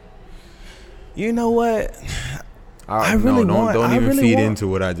though. You know what? Don't even feed into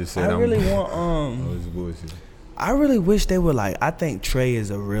what I just said. I really want. I really wish they were like. I think Trey is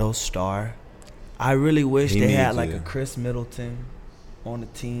a real star. I really wish they had like a Chris Middleton on the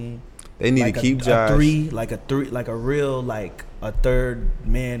team. They need to keep Josh. A third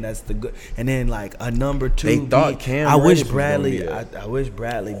man that's the good, and then like a number 2. They thought Cam. I wish Bradley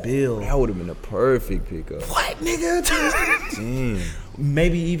Beal. That would have been a perfect pickup. What, nigga? Damn.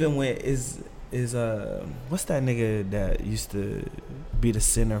 Maybe even when is what's that nigga that used to be the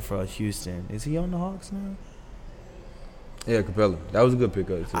center for Houston? Is he on the Hawks now? Yeah, Capella. That was a good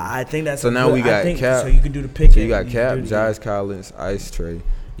pickup too. I think that's so. Now we got Cap. So you can do the pick. So you got Cap, Josh Collins, Ice Trey.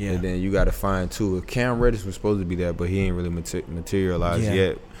 Yeah. And then you got to find 2. Cam Reddish was supposed to be that, but he ain't really materialized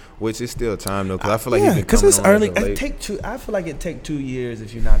yet. Which is still time though, because I feel like he's been coming it's on early. I feel like it take 2 years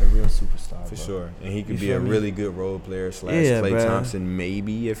if you're not a real superstar. For sure, and he could be a really good role player / Klay Thompson,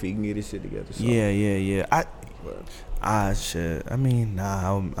 maybe if he can get his shit together. So. Yeah. But I mean,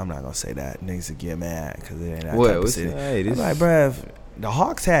 nah, I'm not gonna say that. Niggas would get mad because it ain't that what? type of city. I'm like, bruh, if the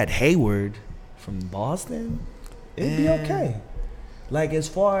Hawks had Hayward from Boston, it'd be okay. Like, as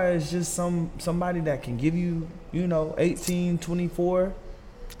far as just somebody that can give you, 18, 24.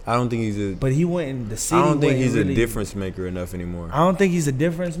 I don't think he's a. But he went in the city. I don't think he's a difference maker enough anymore. I don't think he's a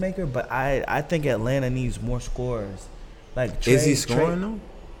difference maker, but I think Atlanta needs more scorers. Like, is he scoring though?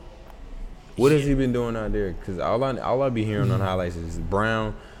 What has he been doing out there? Because all I be hearing on highlights is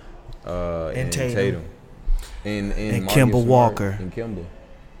Brown, and Tatum, and Kemba Walker, and Kemba,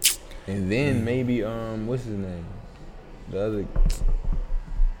 and then maybe what's his name? The other.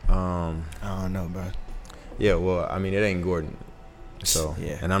 I don't know, bro. Yeah, well, I mean, it ain't Gordon. So,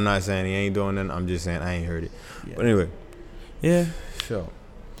 yeah. And I'm not saying he ain't doing nothing. I'm just saying I ain't heard it. Yeah. But anyway. Yeah. Sure.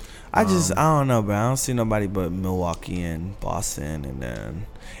 I don't know, bro. I don't see nobody but Milwaukee and Boston. And then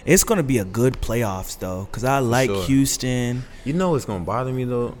it's going to be a good playoffs, though, because I like Houston. You know what's going to bother me,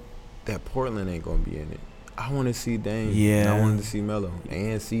 though? That Portland ain't going to be in it. I want to see Dame. Yeah. And I want to see Melo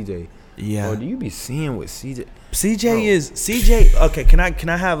and CJ. Yeah. Or do you be seeing what CJ? CJ. Okay, can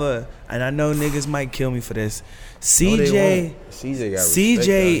I have a? And I know niggas might kill me for this. CJ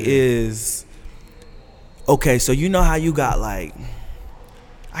is okay. So you know how you got like,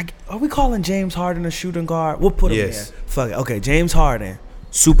 are we calling James Harden a shooting guard? We'll put him there. Fuck it. Okay, James Harden,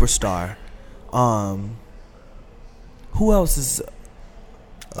 superstar. Who else is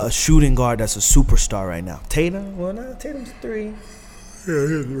a shooting guard that's a superstar right now? Tatum. Well, no, Tatum's 3. Yeah,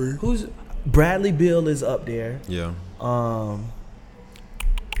 he's 3. Who's Bradley Beal is up there. Yeah.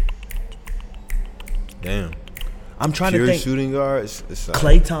 Damn. I'm trying to think. Shooting guards.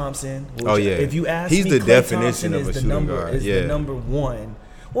 Klay Thompson. Oh yeah. If you ask he's me, the Klay definition Thompson of a shooting guard. Is the number one.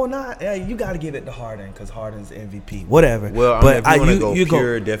 Well, you got to give it to Harden because Harden's MVP. Whatever. Well, if you want to go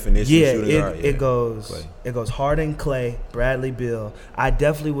pure definition, shooting guard, it goes Harden, Klay, Bradley Beal. I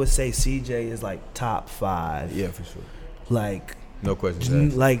definitely would say CJ is like top 5. Yeah, for sure. Like. No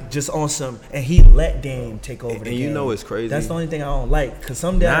question. Like, just on some, and he let Dame take over the game. And you know it's crazy. That's the only thing I don't like. Because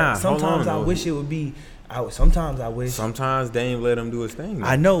sometimes I wish it would be. Sometimes Dame let him do his thing.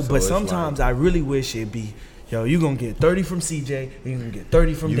 I know, but sometimes I really wish it'd be, yo, you gonna get 30 from CJ, and you gonna get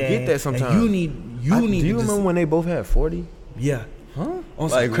 30 from Dame. You get that sometimes. And you need. Do you remember when they both had 40? Yeah. Huh? On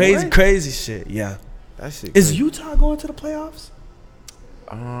some crazy shit. Yeah. That shit. Is Utah going to the playoffs?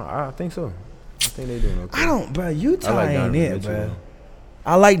 I think so. I think they doing okay. Bro. Utah ain't it, bro.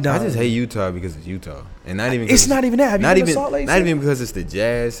 I like Donovan. I just hate Utah because it's Utah, and not even. It's not even that. Have you been to Salt Lake City? Not even because it's the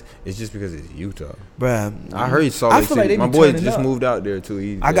Jazz. It's just because it's Utah, bro. I heard Salt Lake City. My boy just moved out there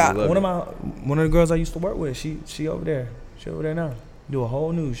too. I got one of the girls I used to work with. She over there. She over there now. Do a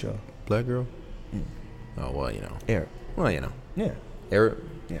whole news show. Black girl. Oh well, you know. Eric. Well, you know. Yeah. Eric.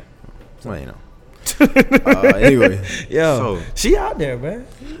 Yeah. Well, you know. Anyway, yo, she out there, man.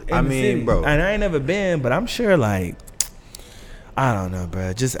 I mean, bro, and I ain't never been, but I'm sure, like, I don't know,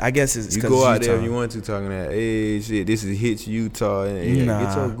 bro. Just I guess it's you go out there if you want to talking that, hey, shit, this is hits Utah, and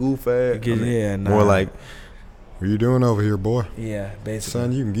get your goof ass. More like, what you doing over here, boy? Yeah, basically.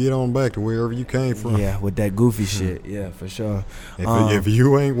 Son, you can get on back to wherever you came from. Yeah, with that goofy shit. Yeah, for sure. If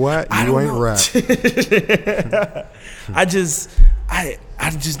you ain't white, you ain't right. I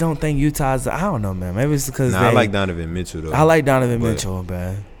just don't think Utah's. I don't know, man. Maybe it's because I like Donovan Mitchell though. I like Donovan Mitchell,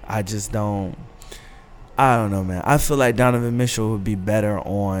 man. I just don't. I don't know, man. I feel like Donovan Mitchell would be better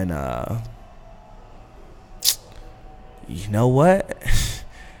on. You know what?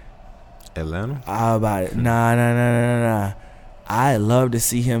 Atlanta? How about it? Nah. I'd love to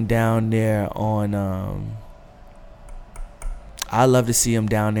see him down there on. I'd love to see him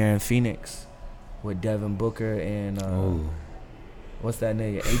down there in Phoenix with Devin Booker and. What's that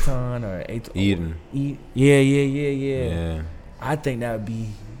name? Aton or Eden? Yeah. I think that'd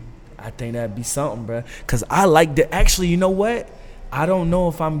be something, bro. Cause I like the. Actually, you know what? I don't know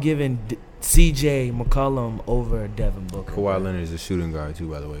if I'm giving C.J. McCollum over Devin Booker. Kawhi Leonard is a shooting guard too,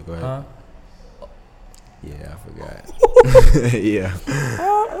 by the way. Go ahead. Huh? Yeah, I forgot. Yeah.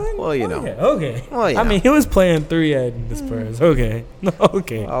 Well, you know. Okay. Well, I mean, he was playing 3 at the Spurs. Okay.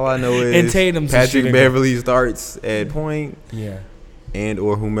 Okay. All I know is and Tatum's Patrick Beverly starts at point. Yeah. And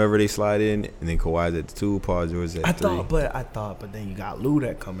or whomever they slide in, and then Kawhi's at the 2, Paul George at 3. I thought, but then you got Lou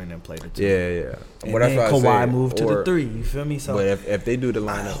that come in and play the 2. Yeah. And then Kawhi moved to the 3. You feel me? So, but if they do the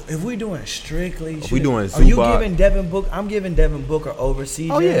lineup, if we doing strictly, if we doing are you giving Devin Booker? I'm giving Devin Booker over CJ.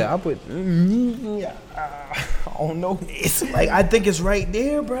 Oh yeah, I put. I don't know. It's like I think it's right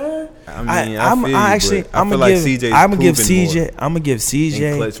there, bro. I mean, I'm gonna give CJ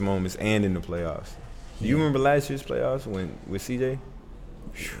in clutch moments and in the playoffs. Do you remember last year's playoffs with CJ?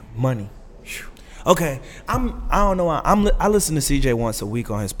 Money. Okay, I don't know why I listen to CJ once a week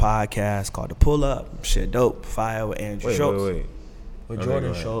on his podcast called The Pull Up. Shit, dope, fire with Andrew Schultz. With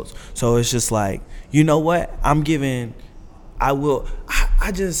Jordan Schultz. So it's just like, you know what? I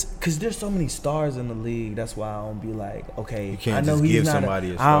just, because there's so many stars in the league. That's why I don't be like, okay, You can't I know just he's give not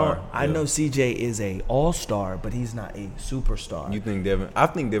somebody a star. I know CJ is a all-star, but he's not a superstar. I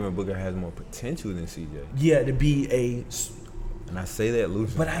think Devin Booker has more potential than CJ. Yeah, to be a. And I say that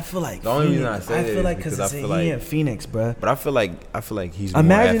loosely. But I feel like the only reason I say that is because I feel like he in Phoenix, bro. But I feel like he's more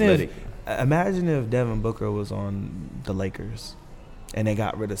athletic. Imagine if Devin Booker was on the Lakers, and they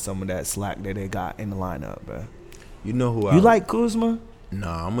got rid of some of that slack that they got in the lineup, bro. You know who you like Kuzma?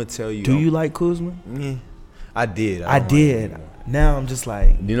 Nah, I'm gonna tell you. Do you like Kuzma? Yeah, I did. I did. Now I'm just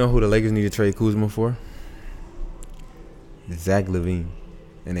like. You know who the Lakers need to trade Kuzma for? Zach LaVine,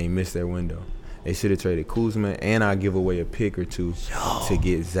 and they missed their window. They should have traded Kuzma, and I'll give away a pick or two to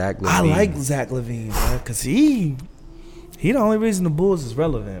get Zach LaVine. I like Zach LaVine, bro, because he the only reason the Bulls is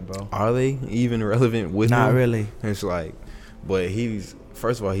relevant, bro. Are they even relevant with him? Not really. It's like, but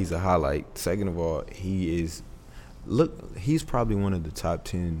first of all, he's a highlight. Second of all, he's probably one of the top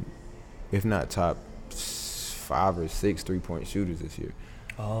 10, if not top 5 or 6 3-point shooters this year.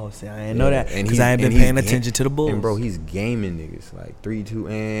 Oh, see, I didn't know that because I ain't been paying attention to the Bulls. And bro, he's gaming niggas like 3-2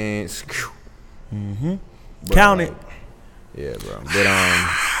 and. Mm-hmm. Count it. Yeah, bro. But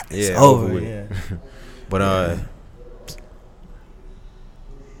it's yeah, over. Yeah. But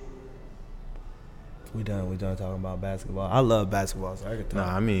we done talking about basketball. I love basketball, so I can talk.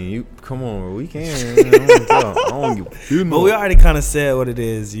 Nah, I mean, you come on, we can. But we already kind of said what it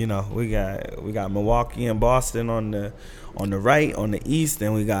is. You know, we got Milwaukee and Boston on the right, on the east,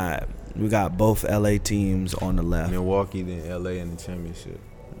 and we got both LA teams on the left. Milwaukee, then LA in the championship.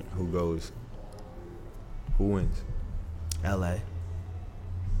 Who goes? Who wins? LA.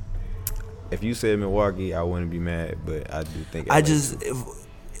 If you said Milwaukee, I wouldn't be mad, but I do think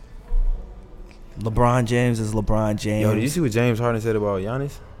LeBron James is LeBron James. Yo, did you see what James Harden said about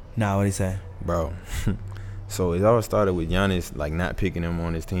Giannis? Nah, what'd he say? Bro, so it all started with Giannis like not picking him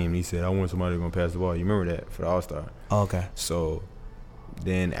on his team. He said, I want somebody going to pass the ball. You remember that for the All-Star? Oh, okay. So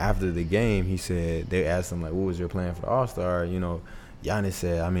then after the game, he said, they asked him, like, what was your plan for the All-Star? You know, Giannis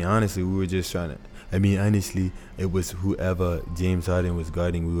said, I mean, honestly, we were just trying to – honestly, it was whoever James Harden was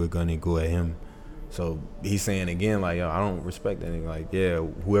guarding, we were going to go at him. So he's saying again, like, yo, I don't respect anything. Like, yeah,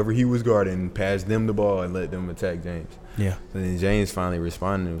 whoever he was guarding, pass them the ball and let them attack James. Yeah. And then James finally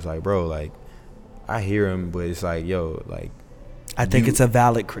responded and was like, bro, like, I hear him, but it's like, yo, like. I think it's a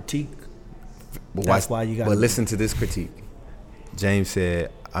valid critique. But that's why you got. But listen to this critique. James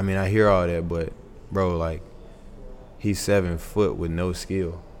said, I mean, I hear all that, but, bro, like, he's 7 foot with no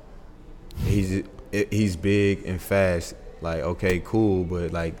skill. He's big and fast. Like, okay, cool,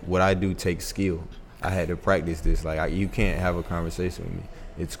 but, like, what I do takes skill. I had to practice this. Like, you can't have a conversation with me.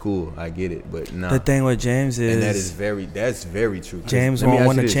 It's cool. I get it, but nah. The thing with James is, and that's very true. James won't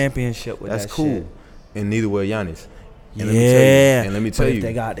win a championship with that's that cool. shit. And neither will Giannis. And let me tell you, if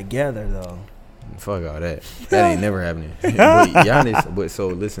they got together though. Fuck all that. That ain't never happening. But Giannis. But so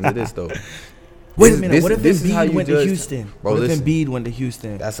listen to this though. Wait a minute. What if Embiid went to Houston? Bro, what if Embiid went to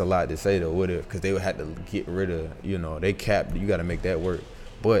Houston? That's a lot to say though. What if? Because they would have to get rid of. You know, they capped. You got to make that work.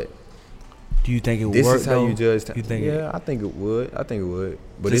 But do you think it would work? This is how you judge. You think? Yeah, I think it would.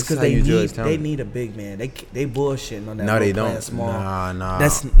 But just because they need a big man. They bullshitting on that. No, they don't. Small. Nah.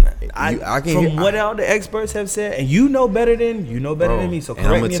 That's what all the experts have said, and you know better than me. So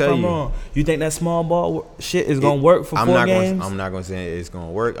correct me if I'm wrong. You think that small ball shit is gonna work for 4 games? I'm not gonna say it's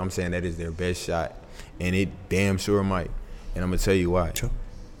gonna work. I'm saying that is their best shot, and it damn sure might. And I'm gonna tell you why. True.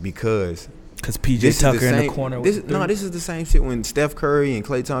 Because PJ Tucker in the corner. This is the same shit when Steph Curry and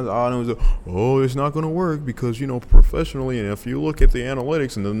Klay Thompson all them was like, oh, it's not going to work because, you know, professionally, and if you look at the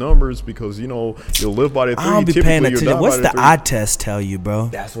analytics and the numbers, because, you know, you'll live by the 3. I don't be paying attention. What's the eye test tell you, bro?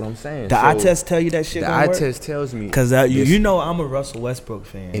 That's what I'm saying. The eye test tell you that shit gonna work? The eye test tells me. Because you know I'm a Russell Westbrook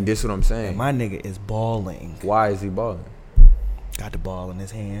fan. And this what I'm saying. And my nigga is balling. Why is he balling? Got the ball in his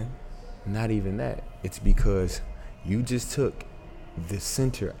hand. Not even that. It's because you just took the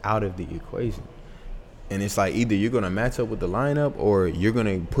center out of the equation. And it's like either you're going to match up with the lineup or you're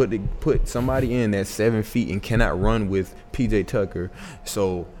going to put somebody in that's 7 feet and cannot run with PJ Tucker.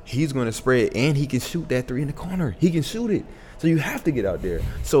 So he's going to spread and he can shoot that 3 in the corner. He can shoot it. So you have to get out there.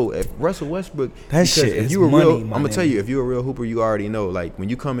 So if Russell Westbrook, that shit is I'm money. going to tell you, if you're a real hooper, you already know, like when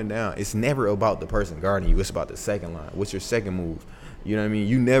you coming down, it's never about the person guarding you. It's about the second line. What's your second move? You know what I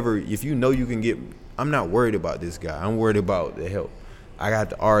mean? If you know you can get, I'm not worried about this guy. I'm worried about the help. I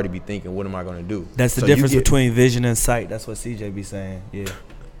got to already be thinking, what am I going to do? That's the difference between vision and sight. That's what CJ be saying. Yeah.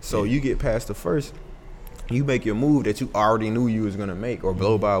 So you get past the first, you make your move that you already knew you was gonna make or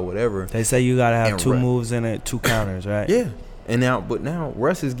blow by or whatever. They say you gotta have 2 moves in it, 2 counters, right? Yeah. And now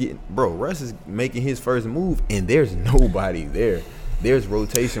Russ is making his first move and there's nobody there. There's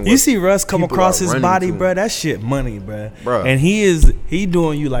rotation. You see Russ come across his body, bro. That shit money, bro. And he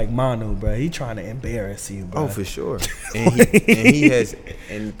doing you like Manu, bro. He trying to embarrass you, bro. Oh, for sure. And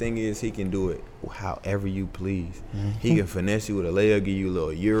the thing is, he can do it however you please. He can finesse you with a layup, give you a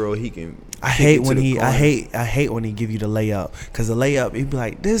little euro. He can. I hate when he give you the layup, because the layup, he be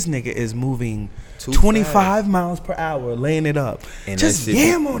like, this nigga is moving 25 miles per hour, laying it up. And just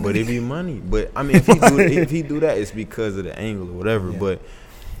yam on it. But it be money. But I mean, if he do that, it's because of the angle or whatever. Yeah. But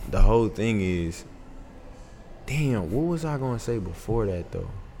the whole thing is, damn, what was I gonna say before that though?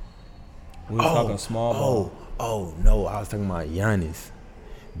 We were talking small ball. Oh no, I was talking about Giannis.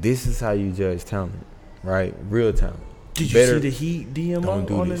 This is how you judge talent, right? Real talent. Did you see the Heat DM?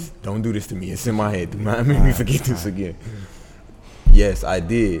 Don't do this to me. It's in my head. Do not make me forget this again. Yes, I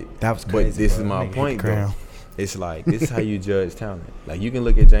did. That was crazy. But this is my point, though. It's like, this is how you judge talent. Like, you can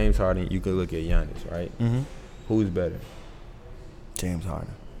look at James Harden, you can look at Giannis, right? Mm-hmm. Who's better? James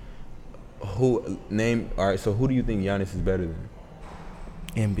Harden. All right, so who do you think Giannis is better than?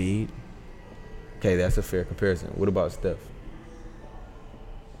 Embiid. Okay, that's a fair comparison. What about Steph?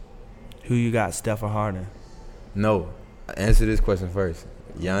 Who you got, Steph or Harden? No. Answer this question first.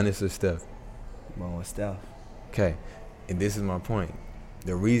 Giannis or Steph? I'm going with Steph. Okay. And this is my point.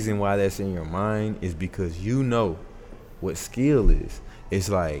 The reason why that's in your mind is because you know what skill is. It's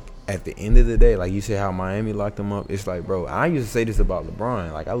like, at the end of the day, like you said how Miami locked him up, it's like, bro, I used to say this about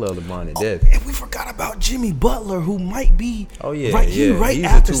LeBron. Like, I love LeBron to death. And we forgot about Jimmy Butler, who might be he's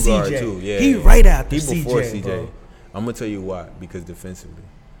after CJ. Too. Yeah, he right after CJ. He before CJ. Bro. I'm going to tell you why. Because defensively,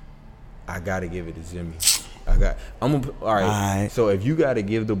 I got to give it to Jimmy. All right. So if you got to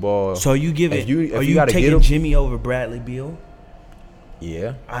give the ball. So you give it. Are you taking Jimmy over Bradley Beal?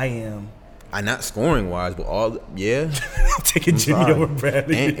 Yeah. I am. I'm not scoring wise, but I'm taking Jimmy over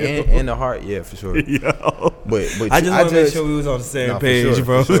Bradley and the heart, yeah, for sure. Yo. But I just want to make sure we was on the same page, sure,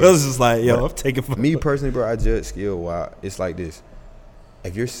 bro. Sure. I was just like, yo, I'm taking for me personally, bro. I judge skill. Why? It's like this: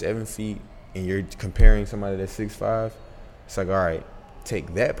 if you're 7 feet and you're comparing somebody that's 6'5", it's like, all right,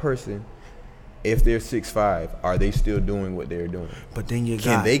 take that person. If they're 6'5", are they still doing what they're doing? But then you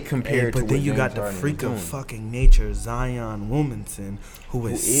can they compare? But then you got the freak of fucking nature, Zion Williamson, who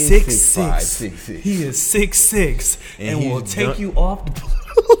is 6'6". He is 6'6", and will take you off the floor.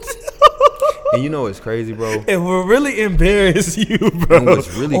 And you know what's crazy, bro? And will really embarrass you, bro. And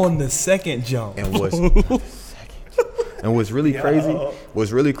what's really on the second jump. And what's really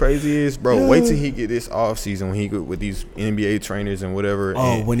crazy is, bro, wait till he get this offseason when he go with these NBA trainers and whatever.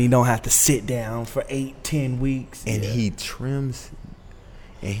 Oh, when he don't have to sit down for 8-10 weeks. And he trims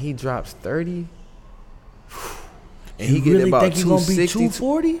and he drops 30. And he get about 260.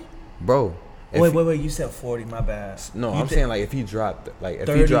 240? Bro. Wait, you said 40, my bad. No, I'm saying like if he dropped 30, if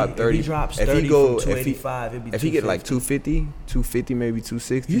he drops 30 from 285, it'd be 250. If he get like 250, maybe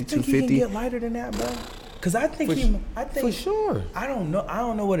 260, you think 250. He can get lighter than that, bro? Because I think for sure. I don't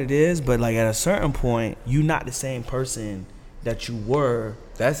know what it is, but like at a certain point, you're not the same person that you were.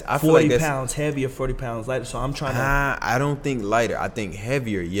 I 40 pounds heavier, 40 pounds lighter. So I'm trying to. I don't think lighter. I think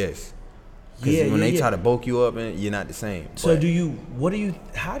heavier. Yes. Because when they try to bulk you up, and you're not the same. So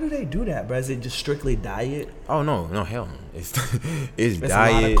how do they do that, bro? Is it just strictly diet? Oh no, hell no. It's diet, a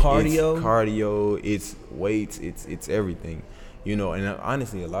lot of cardio, it's weights, it's everything. You know, and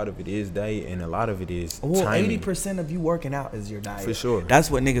honestly, a lot of it is diet, and a lot of it is timing. 80% of you working out is your diet. For sure.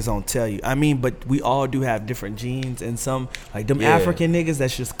 That's what niggas don't tell you. I mean, but we all do have different genes, and some, like them African niggas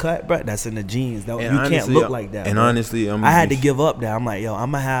that's just cut, bro, that's in the genes. You can't look like that. And bro. Honestly, I had to give up that. I'm like, yo,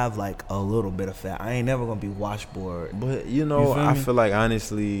 I'm going to have like a little bit of fat. I ain't never going to be washboard. But, I feel like,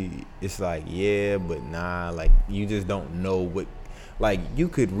 honestly, it's like, yeah, but nah. Like, you just don't know what. Like, you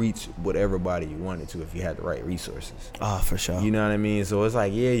could reach whatever body you wanted to if you had the right resources. Oh, for sure. You know what I mean? So it's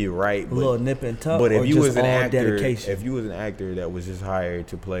like, yeah, you're right. But, a little nip and tuck, but if you was an actor, dedication. If you was an actor that was just hired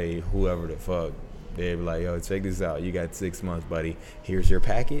to play whoever the fuck, they'd be like, yo, check this out. You got 6 months, buddy. Here's your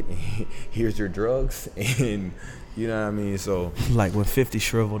packet. Here's your drugs. And you know what I mean? So like when 50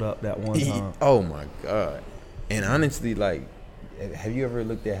 shriveled up that one time. Oh, my God. And honestly, like, have you ever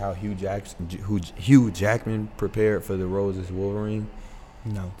looked at how Hugh Jackman prepared for the roles as Wolverine?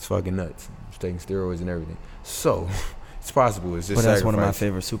 No. It's fucking nuts. He's taking steroids and everything. So, it's possible. It's just but that's one of my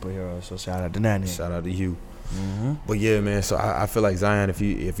favorite superheroes, so shout out to that. Shout out to Hugh. Mm-hmm. But yeah, man, so I feel like Zion, if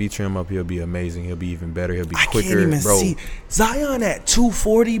he trim up, he'll be amazing. He'll be even better. He'll be quicker. I can't even see Zion at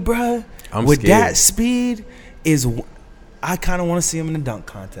 240, bruh. With scared. That speed is... I kind of want to see him in the dunk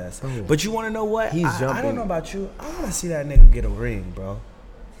contest. Bro. But you want to know what? He's I jumping. don't know about you. I want to see that nigga get a ring, bro.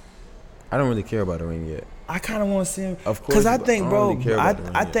 I don't really care about a ring yet. I kind of want to see him. Of course, because I but think, I don't bro, really care about the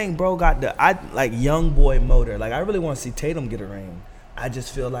ring I yet. think bro got like young boy motor. Like I really want to see Tatum get a ring. I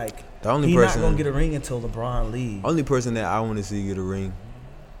just feel like The only he's person- not gonna get a ring until LeBron leaves. Only person that I want to see get a ring,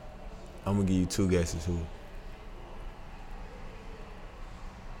 I'm gonna give you 2 guesses. Who?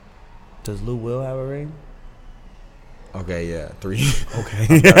 Does Lou Will have a ring? Okay, yeah, 3. Okay.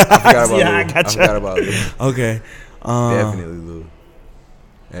 I forgot about Yeah, Lou. I got you. forgot about Lou. Okay. Definitely Lou.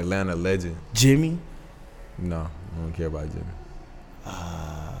 Atlanta legend. Jimmy. No, I don't care about Jimmy.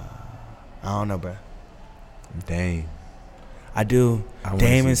 I don't know, bro. Dame. I do. I wanna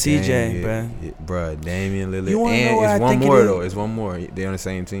Dame and see CJ, Dame, bro. yeah, bruh, Damian Lillard. You wanna know And what I it's one think it more is? though. It's one more. They're on the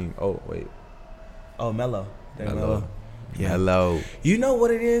same team. Oh wait. Oh, Melo. Dame Melo. Melo. Yeah. Hello. You know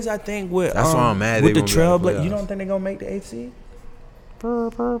what it is? I think with That's why I'm mad with they the won't be out the Trailblazers. You playoffs. don't think they're gonna make the 8th seed?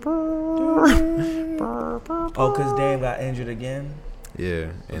 Oh, cause Dame got injured again. Yeah,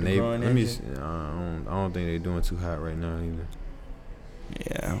 and the they growing let me. engine. I don't think they're doing too hot right now either.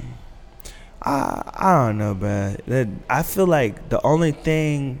 Yeah. I don't know, bro. I feel like the only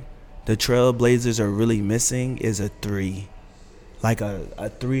thing the Trailblazers are really missing is a 3. Like a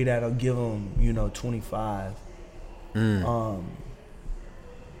 3 that'll give them, 25.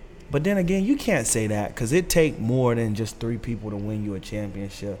 But then again, you can't say that because it take more than just 3 people to win you a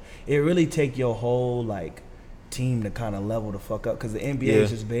championship. It really take your whole like team to kind of level the fuck up because the NBA Yeah.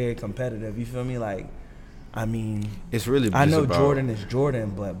 is just very competitive. You feel me? Like, I mean, It's really. I just know about, Jordan is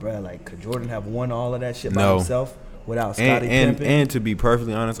Jordan, but bruh, like, could Jordan have won all of that shit by No. himself without Scottie and Pippen? and to be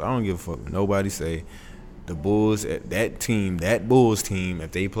perfectly honest, I don't give a fuck what nobody say. The Bulls, that Bulls team,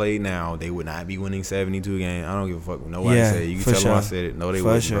 if they played now, they would not be winning 72 games. I don't give a fuck what nobody Yeah, say. You can for tell them I sure. said it. No, they For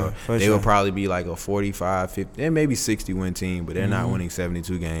wouldn't, sure, bro. for They sure. would probably be like a 45, 50, and maybe 60 win team, but they're not winning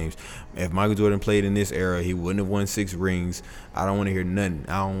 72 games. If Michael Jordan played in this era, he wouldn't have won 6 rings. I don't want to hear nothing.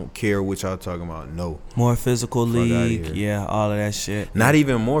 I don't care what y'all talking about. No. More physical Fuck outta league, here. yeah, all of that shit. Not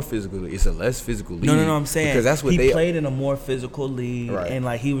even more physical. It's a less physical league. No, I'm saying because that's what he they played in a more physical league, Right. and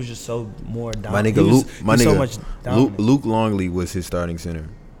like he was just so more My dominant. nigga He was- Luke, he my was so nigga much dominant. Luke Longley was his starting center.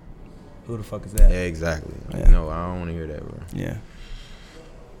 Who the fuck is that? Yeah, exactly. Yeah. No, I don't want to hear that, bro.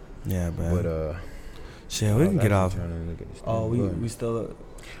 Yeah, bro. But Shit, we can get off. Trying to look at this Oh, thing. we still.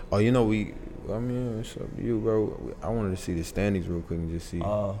 Oh, I mean, it's up to you, bro. I wanted to see the standings real quick and just see. The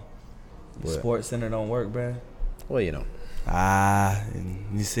What? Sports Center don't work, bro. Well, you know.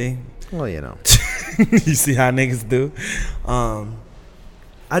 You see, Well, you know. you see how niggas do.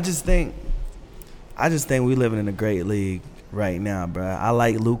 I just think we living in a great league right now, bro. I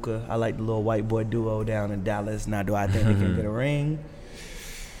like Luka. I like the little white boy duo down in Dallas. Now, do I think they can get a ring?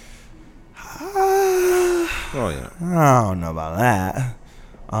 Oh yeah. I don't know about that.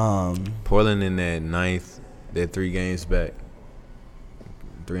 Portland in that 9th, they're 3 games back.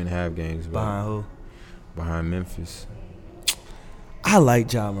 3.5 games back. Behind who? Behind Memphis. I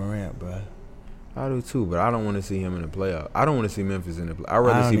like Ja Morant, bro. I do too, but I don't want to see him in the playoff. I don't want to see Memphis in the playoff. I'd I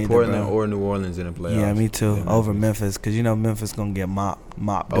rather don't see either, Portland bro. or New Orleans in the playoffs. Yeah, me too. than Over Memphis, because Memphis gonna get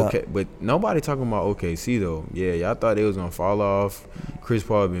mopped up. Okay, but nobody talking about OKC though. Yeah, y'all thought they was gonna fall off. Chris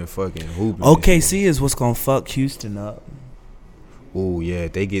Paul been fucking hooping. OKC is what's gonna fuck Houston up. Oh yeah,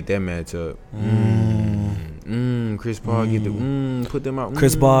 if they get that matchup. Chris Paul get the put them out.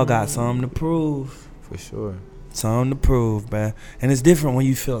 Chris Paul got something to prove. for sure. Something to prove, bruh. And it's different when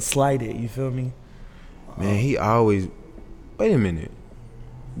you feel slighted. You feel me? Man, he always. Wait a minute,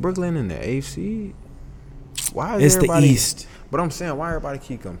 Brooklyn in the AFC. Why is It's the everybody? East. But I'm saying, why everybody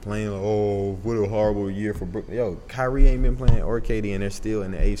keep complaining? Like, oh, what a horrible year for Brooklyn. Yo, Kyrie ain't been playing or KD, and they're still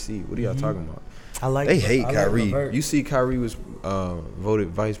in the AFC. What are y'all talking about? I like. They hate I like Kyrie. Levert. You see, Kyrie was voted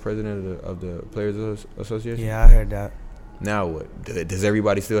vice president of the Players Association. Yeah, I heard that. Now what? Does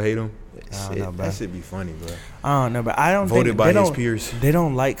everybody still hate him? I don't know, bro. That should be funny, bro. I don't know, but I don't Voted think by they his don't, peers. They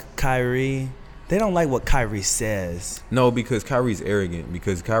don't like Kyrie. They don't like what Kyrie says. No, because Kyrie's arrogant.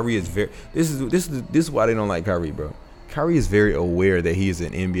 Because Kyrie is very. This is why they don't like Kyrie, bro. Kyrie is very aware that he is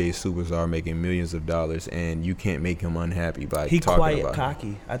an NBA superstar making millions of dollars, and you can't make him unhappy by He talking quiet, about it.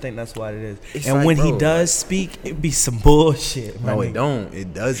 cocky. I think that's what it is. It's and like, when he bro, does speak, it be some bullshit. No, my it nigga. don't.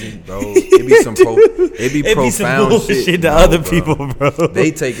 It doesn't, bro. It be some It be some profound bullshit shit to No, other bro. people, bro.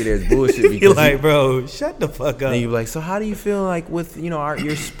 They take it as bullshit He because like, bro, shut the fuck up. then you like, so how do you feel like with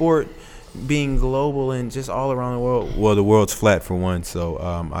your sport being global and just all around the world? Well, the world's flat for one, so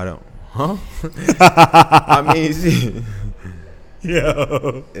I don't. Huh? I mean, shit.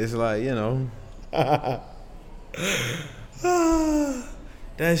 Yo. It's like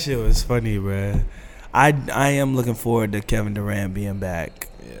That shit was funny, bruh. I am looking forward to Kevin Durant being back.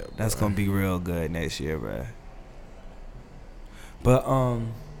 Yeah, that's gonna be real good next year, bro. But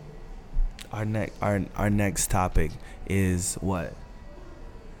our next topic is what?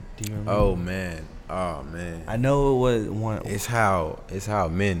 Do you remember? Oh man. I know it was one. It's how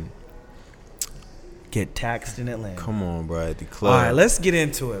men get taxed in Atlanta. Come on, bro, at the club. All right, let's get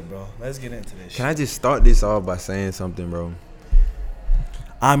into it, bro. Let's get into this. Can I just start this off by saying something, bro?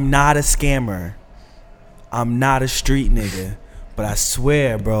 I'm not a scammer. I'm not a street nigga. But I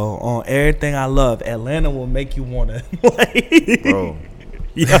swear, bro, on everything I love, Atlanta will make you want to, like, bro.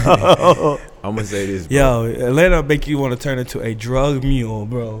 Yo. I'm going to say this, bro. Yo, Atlanta will make you want to turn into a drug mule,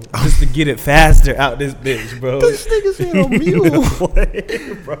 bro. Just to get it faster out this bitch, bro. This nigga said a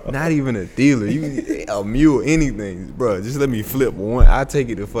mule. Bro. Not even a dealer. You a mule, anything. Bro, just let me flip one. I take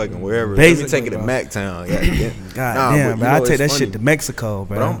it to fucking wherever. Basically, let me take it to MacTown. God damn, bro. I take that shit to Mexico,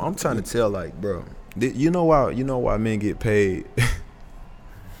 bro. But I'm trying to tell, like, bro, you know why men get paid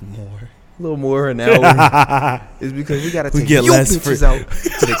more. A little more an hour. It's because we gotta take get you less bitches out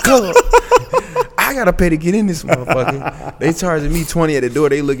to the club. I gotta pay to get in this motherfucker. They charging me $20 at the door.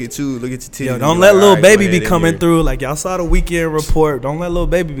 They look at your titties. Yo, don't let Lil Baby be coming through. Like, y'all saw the Weekend report. Don't let Lil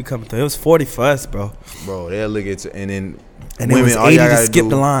Baby be coming through. It was 40 for us, bro. Bro, they'll look at you, and then women, it was 80 to skip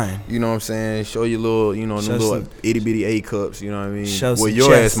the line. You know what I'm saying? Show your little, little itty bitty A cups. You know what I mean? Well, your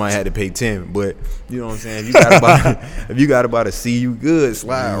chest. ass might have to pay 10, but you know what I'm saying. If you got about to see you good,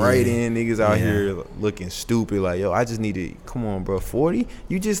 slide right in. Niggas out here looking stupid. Like, yo, I just need to. Come on, bro. 40?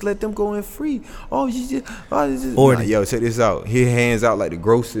 You just let them go in free. Oh, you just 40. Nah, yo, check this out. His hands out like the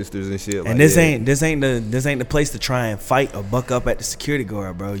Gross Sisters and shit. And like, this ain't the place to try and fight or buck up at the security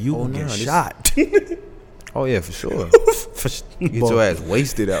guard, bro. You will get shot. Oh yeah, for sure. Get your ass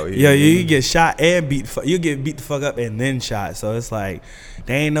wasted out here. Yeah, you get shot and beat. You get beat the fuck up and then shot. So it's like,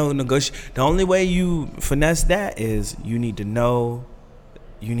 there ain't no negotiation. The only way you finesse that is you need to know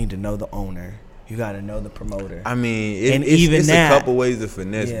the owner. You got to know the promoter. I mean, it's a couple ways to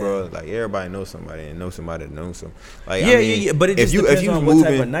finesse, bro. Like, everybody knows somebody and knows somebody that knows some. Like, but it just depends on what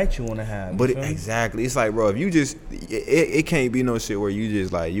type of night you want to have. But exactly, it's like, bro, if you just, it can't be no shit where you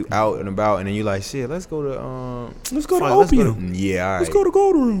just like you out and about and then you like, shit, let's go to Opium. Yeah, all right. Let's go to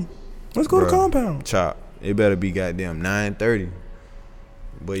Gold Room. Let's go to Compound. Chop. It better be goddamn 9:30.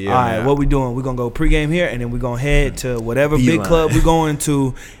 But yeah, all right, what we doing? We're gonna go pregame here and then we're gonna head to whatever big club we're going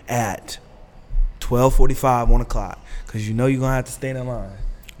to at 12:45, 1 o'clock, because you're gonna have to stay in line.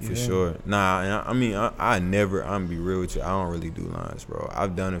 For sure. Nah, I mean, I'm gonna be real with you. I don't really do lines, bro.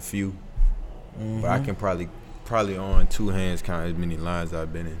 I've done a few, but I can probably on two hands count as many lines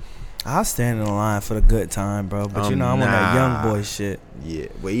I've been in. I'll stand in the line for the good time, bro. But I'm on that young boy shit. Yeah,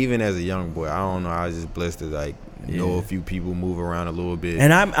 but even as a young boy, I don't know. I was just blessed to know a few people, move around a little bit.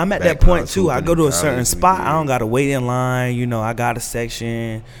 And I'm at that point too. I go to a certain spot. I don't gotta wait in line. I got a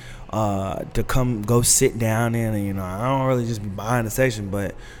section to go sit down in, and I don't really just be behind the section,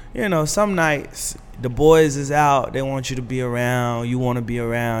 but some nights the boys is out, they want you to be around, you want to be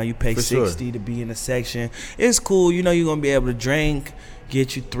around, you pay $60 to be in the section. It's cool, you're gonna be able to drink,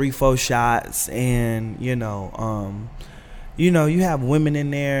 get you 3-4 shots, and you have women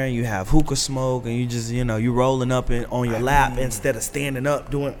in there, you have hookah smoke, and you just you rolling up on your lap instead of standing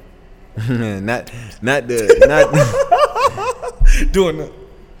up doing not doing the.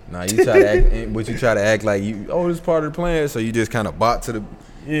 Nah, you try to act, but you try to act like this part of the plan, so you just kind of bought to the.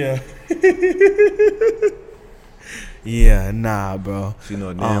 Yeah. Yeah, nah, bro.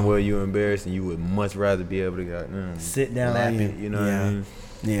 Damn well you embarrassed, and you would much rather be able to sit down, lap it. You know what I mean?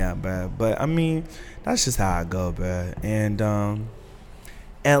 Yeah, bro. But I mean, that's just how I go, bro. And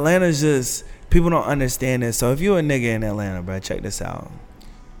Atlanta's just, people don't understand this. So if you're a nigga in Atlanta, bro, check this out.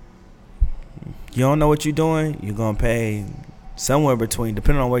 You don't know what you're doing, you're gonna pay somewhere between,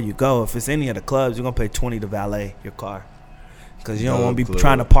 depending on where you go. If it's any of the clubs, you're gonna pay $20 to valet your car, because you don't want to be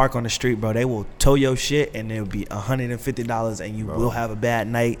trying to park on the street, bro. They will tow your shit and it'll be $150 and you will have a bad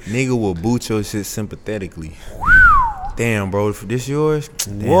night. Nigga will boot your shit sympathetically. Damn, bro, this yours?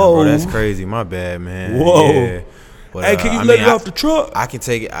 Damn, whoa, bro, that's crazy. My bad, man. Whoa. Yeah. But, hey, can you let it off the truck? I can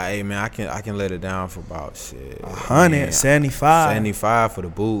take it. Hey, man, I can let it down for about shit. 175. 75 for the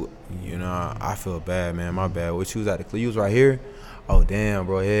boot. I feel bad, man. My bad. What you was at the club? You was right here. Oh damn,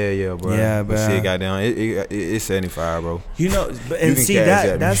 bro. Yeah, bro. Yeah, bro. But shit got down. It's 75, bro. And see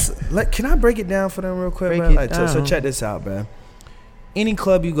that's. Can I break it down for them real quick, man? So check this out, man. Any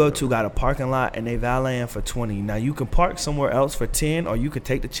club you go to got a parking lot and they valeting for $20. Now you can park somewhere else for $10, or you could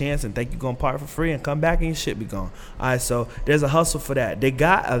take the chance and think you're gonna park for free and come back and your shit be gone. All right, so there's a hustle for that. They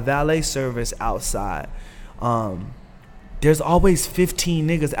got a valet service outside. there's always 15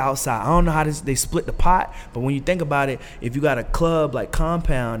 niggas outside. I don't know how they split the pot, but when you think about it, if you got a club like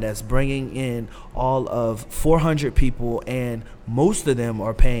Compound that's bringing in all of 400 people and most of them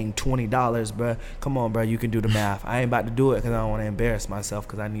are paying $20, bruh. Come on, bruh, you can do the math. I ain't about to do it because I don't want to embarrass myself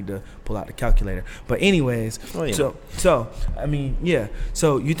because I need to pull out the calculator. But anyways, so I mean, yeah.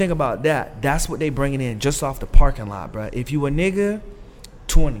 So you think about that. That's what they bringing in just off the parking lot, bruh. If you a nigga,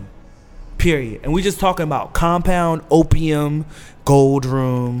 20. Period. And we just talking about Compound, Opium, Gold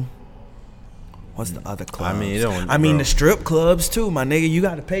Room. What's the other clubs? I mean the strip clubs too, my nigga. You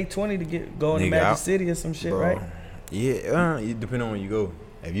got to pay 20 to go in Magic City or some shit, bro. Right? Yeah, it depends on when you go.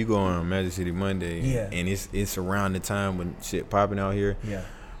 If you go on Magic City Monday, and it's around the time when shit popping out here,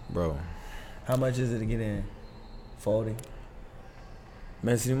 bro. How much is it to get in? 40.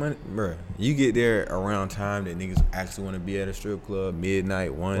 Magic City Monday, bro. You get there around time that niggas actually want to be at a strip club,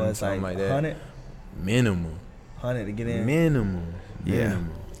 midnight, 1, something like that. 100? Minimum. 100 to get in? Minimum. Yeah.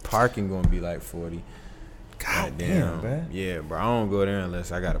 Parking gonna be like 40. God damn, bro. Yeah, bro. I don't go there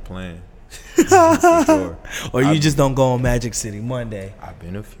unless I got a plan. Sure. Or you just don't go on Magic City Monday. I've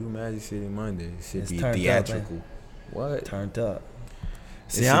been a few Magic City Mondays. Should be Up, theatrical. What? Turned up.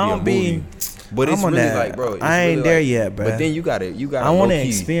 See, I don't be. But it's really that. Like, bro. I ain't really there yet, bro. But then you gotta. I want to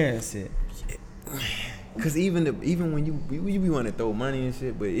experience it. Cause even when you be wanting to throw money and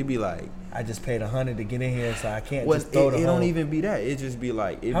shit, but it be like I just paid 100 to get in here, so I can't just throw the whole. It don't even be that. It just be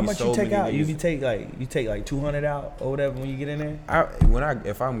like how much you take out? You take like 200 out or whatever when you get in there.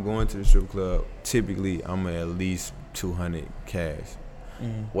 If I'm going to the strip club, typically I'm at least 200 cash.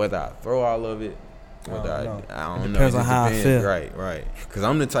 Whether I throw all of it, whether I don't know. Depends on how I feel. Right. Cause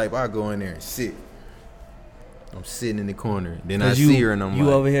I'm the type I go in there and sit. I'm sitting in the corner. Then I see her and I'm like, you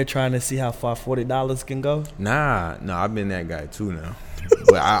over here trying to see how far $40 can go? Nah, I've been that guy too now.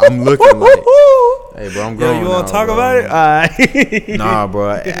 But I'm looking like, hey, bro, I'm grown. Yo, you want to talk about it? All right. Nah, bro,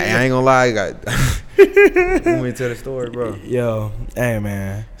 I ain't gonna lie. We went to the store, bro. Yo, hey,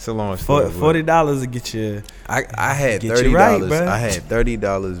 man. It's a long story. $40 to get you. I had $30. Right, I had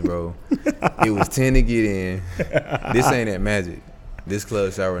 $30, bro. It was 10 to get in. This ain't at Magic. This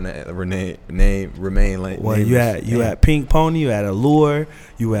club shall remain like. Well, you at Pink Pony, you at Allure,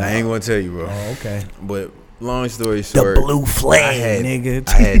 you at. I ain't gonna tell you, bro. Oh, okay. But long story short, the Blue Flame,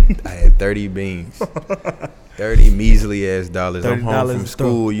 nigga. I had 30 beans, 30 measly ass dollars. I'm home from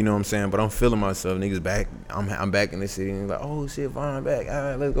school, you know what I'm saying. But I'm feeling myself, niggas back. I'm back in the city, and like, oh shit, Vaughn back. All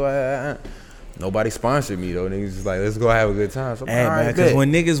right, let's go. Nobody sponsored me though. Niggas just like, let's go have a good time. So hey, man, because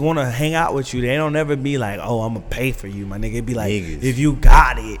when niggas want to hang out with you, they don't ever be like, oh, I'm gonna pay for you, my nigga. It be like, niggas. If you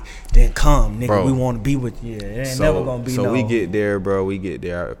got it, then come, nigga. Bro, we want to be with you. It ain't never gonna be. So we get there, bro. We get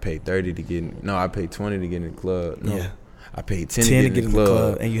there. I paid 30 to get in. No, I paid 20 to get in the club. No, I paid 10 to get in the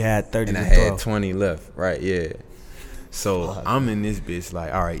club, and you had 30. And I had 20 left. Right? Yeah. So I'm in this bitch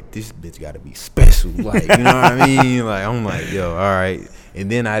like, all right, this bitch got to be special. Like, you know what I mean? Like, I'm like, yo, all right. And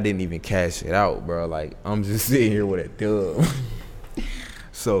then I didn't even cash it out, bro. Like, I'm just sitting here with a dub.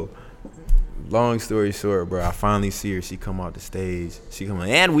 So, long story short, bro, I finally see her. She come out the stage. She come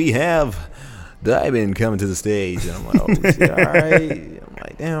like, and we have Diamond coming to the stage. And I'm like, oh, shit, all right. I'm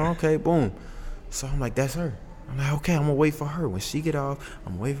like, damn, okay, boom. So I'm like, that's her. I'm like, okay, I'm going to wait for her. When she get off,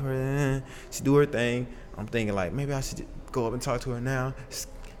 I'm going to wait for her. She do her thing. I'm thinking like maybe I should go up and talk to her now.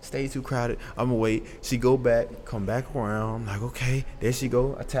 Stay too crowded. I'm gonna wait. She go back, come back around. I'm like, okay, there she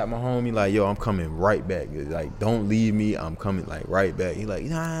go. I tap my homie like, yo, I'm coming right back. Like, don't leave me. I'm coming like right back. He like,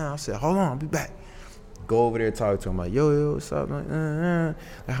 nah. I said, hold on, I'll be back. Go over there, talk to him like, yo, what's up? Like, like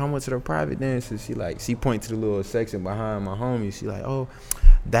how much of the private dances? She point to the little section behind my homie. She like, oh,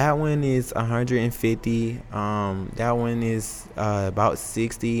 that one is 150. That one is about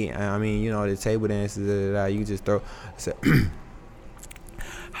 60. I mean, you know, the table dances you just throw. I said,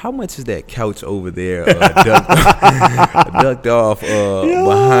 how much is that couch over there ducked off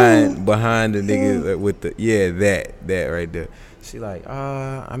behind the nigga with the that right there. She like,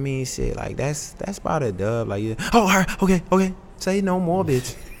 I mean, shit, like that's about a dub. Like, yeah. Oh, her, okay. Say no more,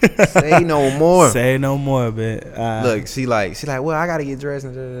 bitch. Say no more. Say no more, bitch. Look, she like, well, I gotta get dressed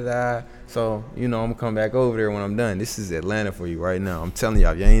and da. So, you know, I'm gonna come back over there when I'm done. This is Atlanta for you right now. I'm telling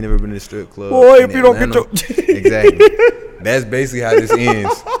y'all, if you ain't never been to a strip club. Boy, if you don't get your exactly. That's basically how this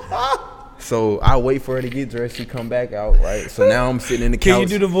ends. So I wait for her to get dressed. She come back out, right? So now I'm sitting in the couch. Can you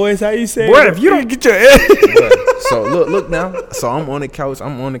do the voice? How you say? Boy, if you don't get your ass. So look now. So I'm on the couch. You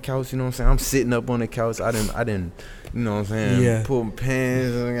know what I'm saying? I'm sitting up on the couch. I didn't. You know what I'm saying? Yeah. Pull my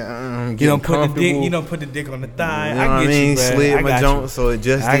pants. You don't put the dick. You don't put the dick on the thigh. You know what I mean? Slid my joint, so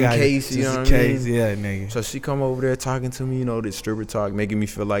just in case. You know what I mean? Yeah, nigga. So she come over there talking to me. You know, the stripper talk, making me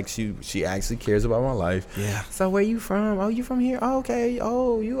feel like she actually cares about my life. Yeah. So where you from? Oh, you from here? Oh, okay.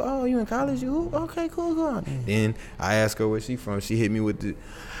 Oh, you in college? You okay? Cool. Then I asked her where she from. She hit me with the.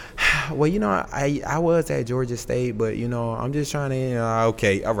 Well, you know, I was at Georgia State, but you know, I'm just trying to.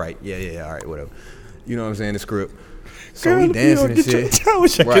 Okay, all right, yeah, all right, whatever. You know what I'm saying? The script. So we dancing and shit. I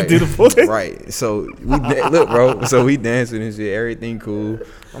wish I could do the full thing. Right. So look, bro. So we dancing and shit. Everything cool.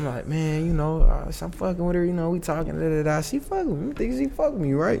 I'm like, man, you know, I'm fucking with her. You know, we talking. She fucking with me. Think she fuck with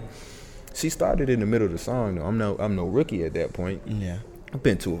me, right? She started in the middle of the song though. I'm no rookie at that point. Yeah. I've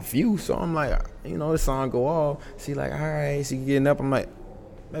been to a few, so I'm like, you know, the song go off. She like, all right. She getting up. I'm like,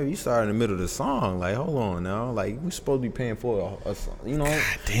 baby, you started in the middle of the song. Like, hold on now. Like, we supposed to be paying for a song, you know? God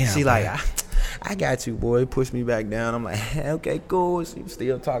damn. She like, I got you, boy. Push me back down. I'm like, okay, cool. She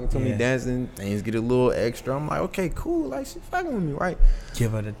still talking to me, dancing. Things get a little extra. I'm like, okay, cool. Like, she fucking with me, right?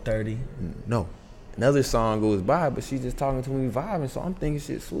 Give her the 30. No. Another song goes by, but she's just talking to me, vibing. So I'm thinking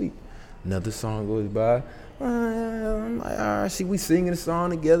shit sweet. Another song goes by. I'm like, all right, we singing the song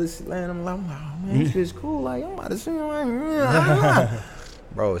together. She laying. I'm like, oh, man, this bitch cool. Like, I'm about to sing like,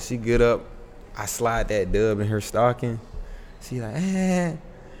 bro, she get up. I slide that dub in her stocking. She like,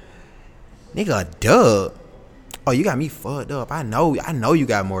 nigga, a dub? Oh, you got me fucked up. I know you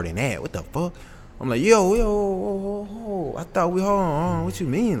got more than that. What the fuck? I'm like, yo, I thought hold on. What you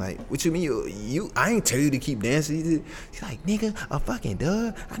mean? Like, what you mean? You I ain't tell you to keep dancing. She's like, nigga, a fucking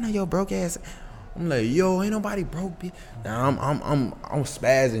dub? I know your broke ass. I'm like, yo, ain't nobody broke, bitch. Now I'm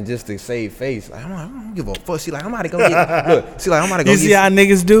spazzing just to save face. Like, I don't give a fuck. She like, I'm about to go get. Look, she like, I'm about to go. You see how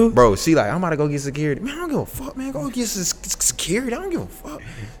niggas do, bro? She like, I'm about to go get security. Man, I don't give a fuck, man. Go get security. I don't give a fuck.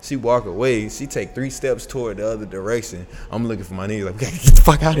 She walk away. She take 3 steps toward the other direction. I'm looking for my niggas. Like, we gotta get the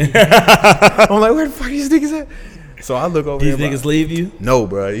fuck out of here. I'm like, where the fuck these niggas at? So I look over here. These niggas leave you? No,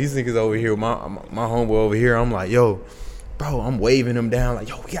 bro. These niggas over here. My homeboy over here. I'm like, yo. Bro, I'm waving him down like,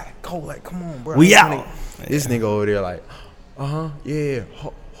 yo, we gotta go. Like, come on, bro. We out. This nigga over there like, yeah.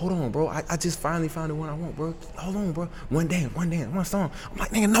 Hold on, bro. I just finally found the one I want, bro. Hold on, bro. One dance, one song. I'm like,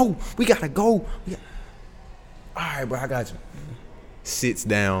 nigga, no. We gotta go. All right, bro, I got you. Sits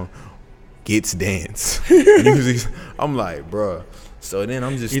down, gets dance. I'm like, bro. So then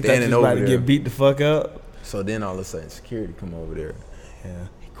I'm just standing over there. You about to get beat the fuck up? So then all of a sudden, security come over there. Yeah.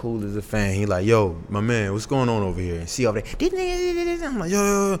 Cool as a fan. He like, yo, my man, what's going on over here? And she over there. I'm like,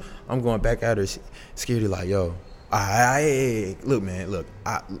 yo. I'm going back at her. Security like, yo. Look, man, look.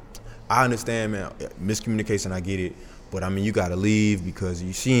 I understand, man. Miscommunication, I get it. But I mean, you gotta leave because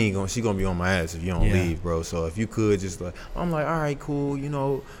she gonna be on my ass if you don't leave, bro. So if you could just like, I'm like, all right, cool. You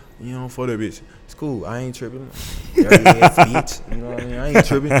know, for the bitch, it's cool. I ain't tripping. Dirty ass bitch. You know what I mean? I ain't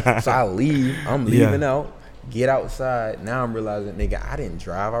tripping. So I leave. I'm leaving out. Get outside. Now I'm realizing, nigga, I didn't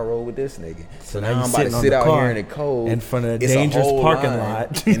drive. I rode with this nigga. So now I'm about to sit out here in the cold in front of a dangerous parking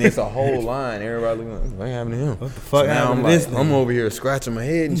lot, and it's a whole line. Everybody looking, what happened to him? What the fuck so now happened to this? I'm over here scratching my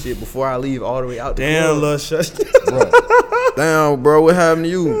head and shit before I leave all the way out. Damn, little shut. Damn, bro, what happened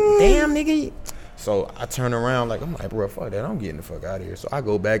to you? Damn, nigga. So I turn around I'm like, bro, fuck that. I'm getting the fuck out of here. So I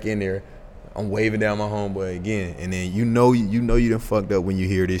go back in there. I'm waving down my homeboy again, and then you know you done fucked up when you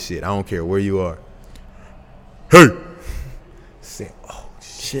hear this shit. I don't care where you are. Hey! Said, oh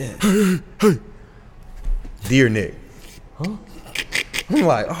shit. Hey. Dear Nick. Huh? I'm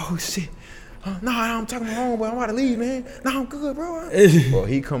like, oh shit. No, I'm talking to my homeboy. I'm about to leave, man. No, I'm good, bro. Bro,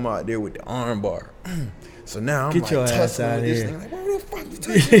 he come out there with the arm bar. So now I'm get your ass out of here. Like, what the fuck you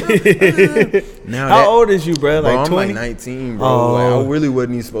touching, bro? Now how old is you, bro? Like 20? I'm like 19, bro. Oh. Like, I really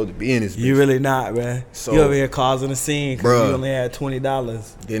wasn't even supposed to be in this bitch. You really not, man. So, you over here causing a scene because you only had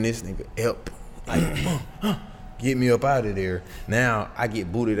 $20. Then this nigga up. Like, get me up out of there. Now I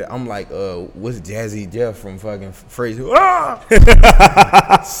get booted. I'm like, what's Jazzy Jeff from fucking Fraser?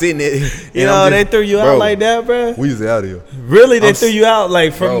 Sitting there. You know, they threw you out like that, bro. We was out of here. Really? They threw you out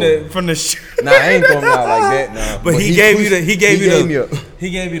like from the Nah, I ain't throwing me out like that. Nah. But he gave you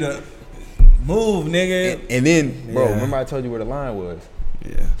the move, nigga. And then, bro, remember I told you where the line was?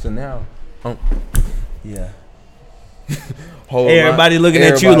 Yeah. So now, yeah. Everybody looking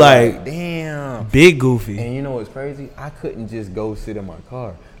at you like, damn, big goofy. And you know what's crazy? I couldn't just go sit in my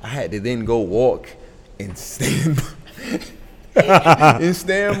car. I had to then go walk and stand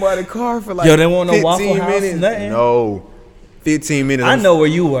by the car for like they want no Waffle House, minutes. Nothing? No, 15 minutes. I know where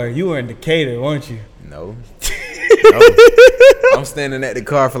you were. You were in Decatur, weren't you? No. I'm standing at the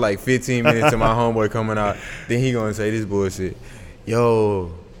car for like 15 minutes till my homeboy coming out. Then he gonna say this bullshit.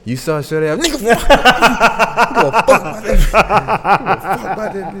 Yo, you saw Shorty? Nigga, fuck about that. Fuck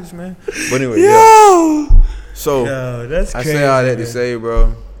about that bitch, man. But anyway, yeah. So that's crazy. I say all that to say,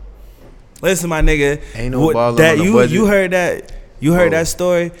 bro. Listen, my nigga. Ain't no ball on that the you budget. you heard that. You heard that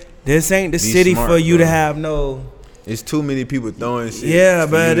story. This ain't the city smart, for you bro. to have no. It's too many people throwing shit. Yeah,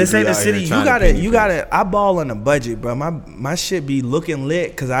 for but you to this be ain't the out here city. trying You to penny gotta. I ball on a budget, bro. My shit be looking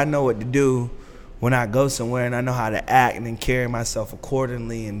lit because I know what to do when I go somewhere and I know how to act and then carry myself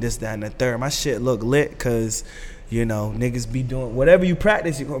accordingly and this, that, and the third. My shit look lit because, you know, niggas be doing whatever you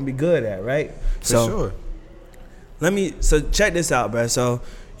practice, you're gonna be good at, right? For sure. So check this out, bro. So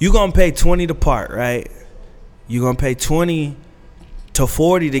you gonna pay 20 to park, right? You gonna pay 20 to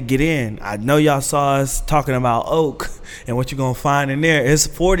 40 to get in. I know y'all saw us talking about Oak and what you gonna find in there. It's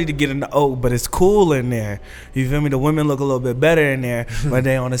 40 to get in the Oak, but it's cool in there. You feel me? The women look a little bit better in there, but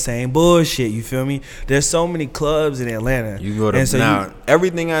they on the same bullshit. You feel me? There's so many clubs in Atlanta. You go to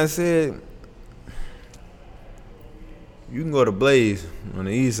everything I said. You can go to Blaze on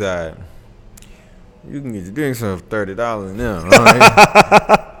the east side. You can get your drinks for $30 now.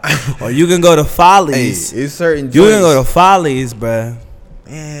 Right? Or you can go to Follies. Hey, it's certain You joints. can go to Follies, bruh.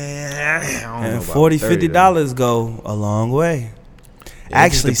 And $40, $50 go a long way.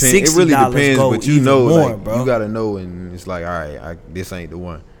 Actually, $60 it really depends, go but you even know, more, like, bro. you gotta know, and it's like, all right, this ain't the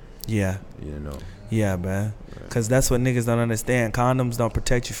one. Yeah. You know. Yeah, man. Because that's what niggas don't understand. Condoms don't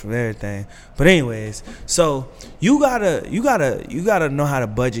protect you from everything. But anyways, so you gotta know how to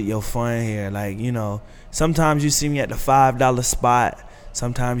budget your fun here. Like, you know, sometimes you see me at the $5 spot.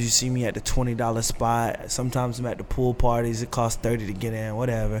 Sometimes you see me at the $20 spot. Sometimes I'm at the pool parties. It costs $30 to get in,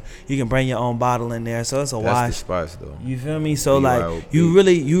 whatever. You can bring your own bottle in there, so it's a wash. That's the spots, though. You feel me? So like, you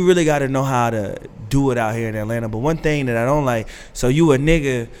really got to know how to do it out here in Atlanta. But one thing that I don't like, so you a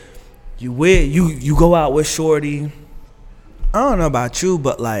nigga, you go out with shorty. I don't know about you,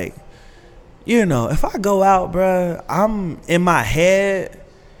 but like, you know, if I go out, bruh, I'm in my head,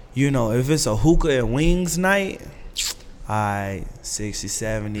 you know, if it's a hookah and wings night, alright, 60,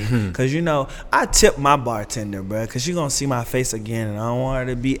 70. Because, you know, I tip my bartender, bro, because she going to see my face again, and I don't want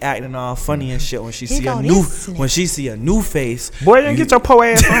her to be acting all funny and shit when she see a new face. Boy, you get your po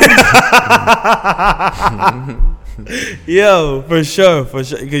ass on. Yo, for sure.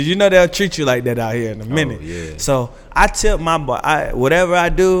 Because you know they'll treat you like that out here in a minute. Oh, yeah. So I tip my bar. Whatever I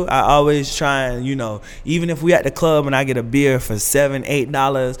do, I always try and, you know, even if we at the club and I get a beer for $7,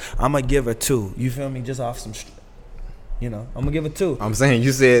 $8, I'm going to give her $2. You feel me? Just off some... You know, I'm gonna give her $2. I'm saying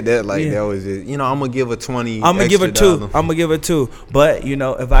you said that like that was just, you know, I'm gonna give her 20. I'm gonna give her $2. I'm gonna give her $2. But you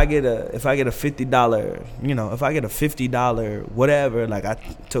know, if I get a $50, you know, if I get a $50 whatever, like I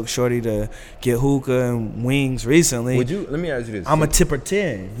took shorty to get hookah and wings recently. Would you? Let me ask you this. I'm gonna tip her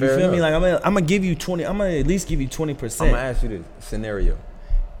 10. You Fair feel me? enough. Like I'm gonna give you 20. I'm gonna at least give you 20%. I'm gonna ask you this scenario.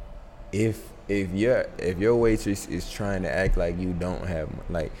 If your waitress is trying to act like you don't have,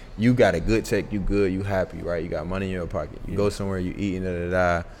 like, you got a good check, you good, you happy, right? You got money in your pocket. You go somewhere, you eating,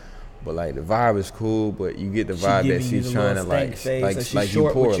 but like the vibe is cool, but you get the vibe that she's trying to like you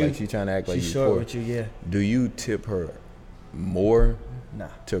poor, like she's trying to act like you short poor. with you, yeah. Do you tip her more Nah.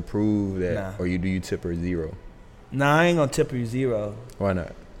 to prove that, or do you tip her 0? Nah, I ain't gonna tip her 0. Why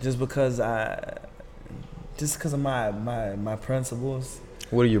not? Just because of my principles.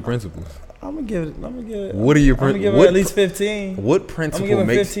 What are your principles? I'm gonna give it. What are your I'm gonna give her at least 15. What principle I'm gonna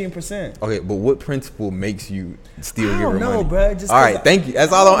makes give her 15%? Okay, but what principle makes you still give her money? I don't know, bro. All right, thank you.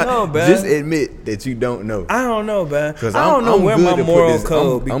 That's all I know, want. bro. Just admit that you don't know. I don't know, bro. Because I don't know where my moral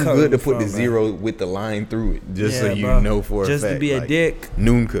code be I'm coming good to put from, the 0 with the line through it, just so you bro. know for a fact. Just to be a dick.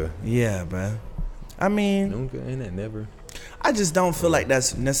 Nunca. Yeah, bro. I mean, Nunca, ain't that never? I just don't feel like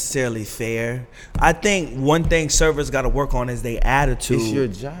that's necessarily fair. I think one thing servers got to work on is their attitude. It's your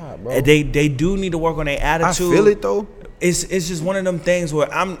job, bro. They do need to work on their attitude. I feel it though. It's just one of them things where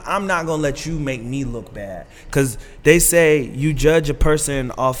I'm not gonna let you make me look bad, because they say you judge a person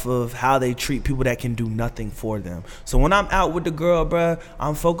off of how they treat people that can do nothing for them. So when I'm out with the girl, bruh,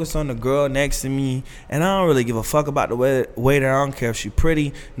 I'm focused on the girl next to me, and I don't really give a fuck about the waiter. I don't care if she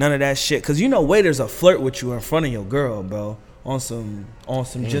pretty, none of that shit. Because you know waiters will flirt with you in front of your girl, bro, on some Damn,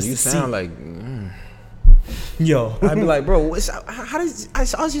 just you to sound see. like. Yo, I'd be like, bro, how did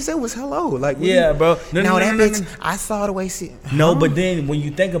all she said was hello? Like, yeah, bro. No, that bitch. I saw the way she. No, but then when you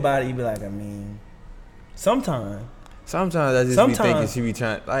think about it, you be like, I mean, sometimes Sometimes I just be thinking she be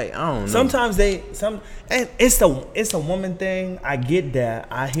trying, like, I don't know. Sometimes and it's a woman thing. I get that.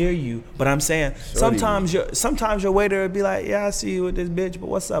 I hear you, but I'm saying sometimes your waiter would be like, yeah, I see you with this bitch, but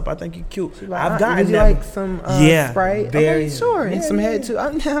what's up? I think you're cute. Like, I've gotten that. Like some Sprite? Very, sure. And some head too.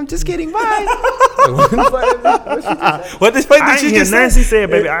 I'm just kidding. Bye. What the fuck did you just say? She said,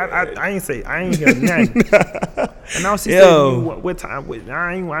 baby, I ain't hear nothing. And now she said, what time?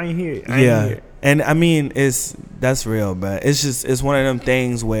 I ain't hear it. I ain't hear it. And I mean, that's real, but it's one of them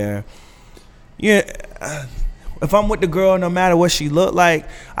things where, if I'm with the girl, no matter what she look like,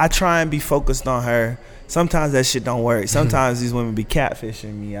 I try and be focused on her. Sometimes that shit don't work. Sometimes these women be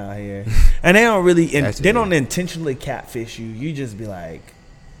catfishing me out here, and they don't really, they don't intentionally catfish you. You just be like,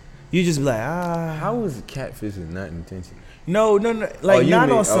 How is catfishing not intentional? No, like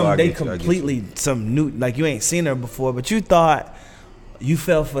not on some they completely some new, like you ain't seen her before, but you thought. You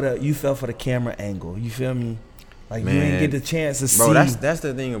fell for the camera angle. You feel me? Like, man, you ain't get the chance to see. Bro, that's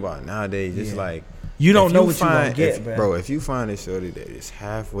the thing about nowadays. It's like you don't know what you gonna get, bro. If you find a shorty that is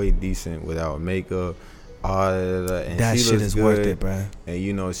halfway decent without makeup, all that, and that she shit looks is good, worth it, bro.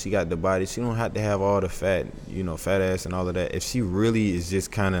 And she got the body. She don't have to have all the fat ass and all of that. If she really is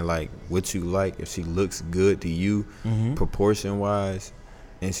just kind of like what you like, if she looks good to you, proportion wise,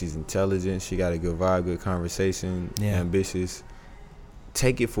 and she's intelligent, she got a good vibe, good conversation, ambitious.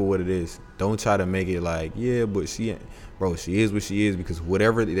 Take it for what it is. Don't try to make it like, but she is what she is, because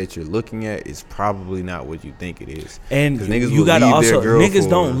whatever that you're looking at is probably not what you think it is. And you gotta also niggas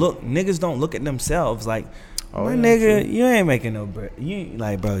don't look at themselves like, nigga, you ain't making no bread. You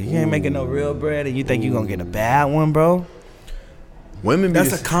ain't making no real bread, and you think you gonna get a bad one, bro. Women,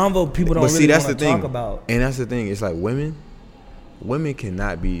 that's a convo people don't really want to talk about. And that's the thing. It's like women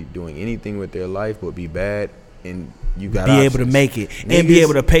cannot be doing anything with their life but be bad. And you got be able to make it and be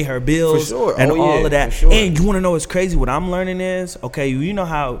able to pay her bills and all of that. Sure. And you want to know what's crazy? What I'm learning is, okay, you know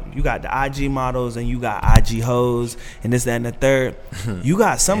how you got the IG models and you got IG hoes and this, that, and the third. You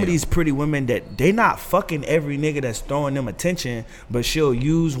got some of these pretty women that they not fucking every nigga that's throwing them attention, but she'll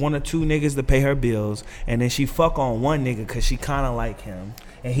use one or two niggas to pay her bills, and then she fuck on one nigga because she kind of like him,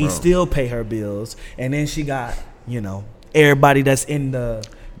 and he still pay her bills, and then she got everybody that's in the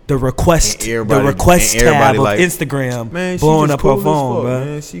request tab of Instagram, man, blowing up cool her phone, bro.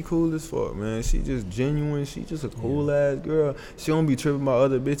 Man, she cool as fuck, man. She just genuine. She just a cool ass girl. She don't be tripping about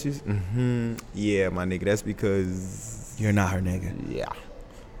other bitches. Yeah, my nigga. That's because you're not her nigga. Yeah.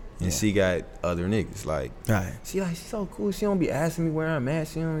 And she got other niggas. Like, right. She's so cool. She don't be asking me where I'm at.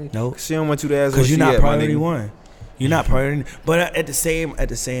 She don't want you to ask. Because you're not priority one. You're not priority. But at the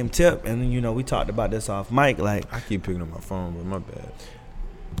same tip, and we talked about this off mic. Like, I keep picking up my phone, but my bad.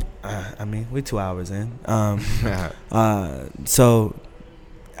 I mean, we're 2 hours in. So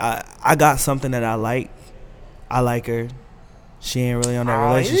I got something that I like. I like her. She ain't really on that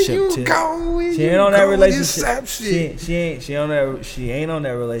relationship tip. She ain't on that relationship shit. She ain't on that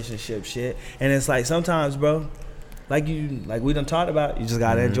relationship shit. And it's like sometimes, bro, like we done talked about, you just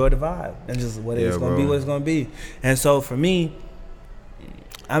gotta enjoy the vibe and just what it's gonna be, what it's gonna be. And so for me,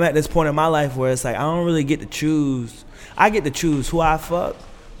 I'm at this point in my life where it's like I don't really get to choose. I get to choose who I fuck,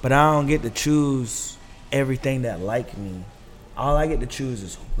 but I don't get to choose everything that like me. All I get to choose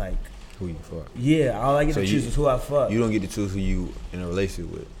is like who you fuck. Yeah, all I get to choose is who I fuck. You don't get to choose who you in a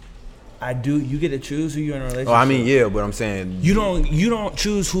relationship with. I do. You get to choose who you're in a relationship. Oh, I mean, yeah, but I'm saying you don't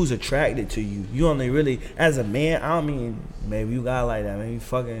choose who's attracted to you. You only really, as a man, I don't mean maybe you got like that. Maybe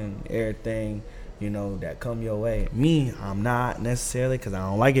fucking everything, that come your way. Me, I'm not necessarily, because I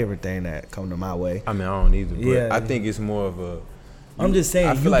don't like everything that come to my way. I mean, I don't either. But I think it's more of a. I'm just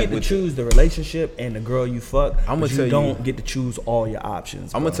saying, you get to choose the relationship and the girl you fuck, but you don't get to choose all your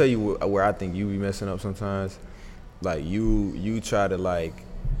options. I'm going to tell you where I think you be messing up sometimes. Like, you try to, like,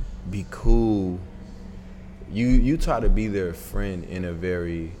 be cool. You try to be their friend in a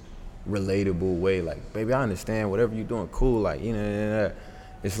very relatable way. Like, baby, I understand whatever you're doing, cool. Like,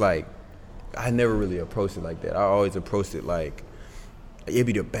 it's like, I never really approached it like that. I always approached it like, it'd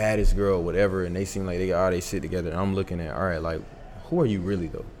be the baddest girl or whatever, and they seem like they got all their shit together. And I'm looking at, all right, like, who are you really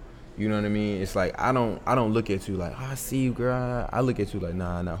though? You know what I mean? It's like I don't look at you like, I see you, girl. I look at you like,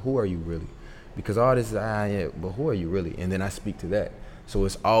 nah, who are you really? Because all this, but who are you really? And then I speak to that. So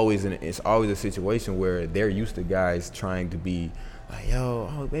it's always a situation where they're used to guys trying to be like,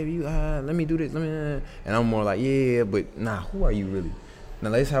 yo, baby, you let me do this, and I'm more like, yeah, but nah, who are you really?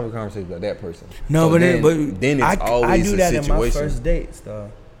 Now let's have a conversation about that person. No, so then it's always I do that situation. In my first dates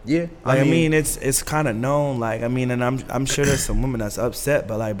though. Yeah, I mean it's kind of known. Like, I mean, and I'm sure there's some women that's upset,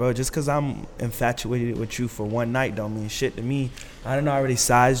 but like, bro, just because I'm infatuated with you for one night don't mean shit to me. I done already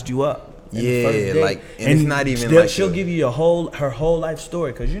sized you up. in the first date. Like, and it's not even like she'll give you her whole life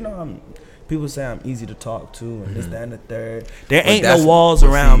story, because people say I'm easy to talk to and this, that, and the third. There ain't no walls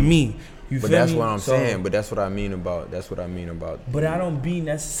around me. But that's what I'm saying. But that's what I mean about. But I don't be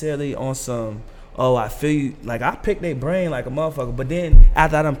necessarily on some. Oh, I feel you. Like, I pick their brain like a motherfucker. But then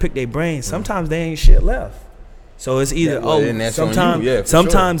after I done pick their brain, sometimes they ain't shit left. So it's either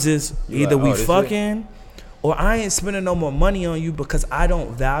sometimes it's either we fucking, or I ain't spending no more money on you because I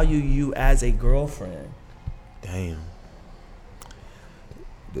don't value you as a girlfriend. Damn.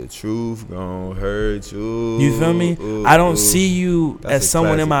 The truth gon' hurt you. You feel me? I don't see you as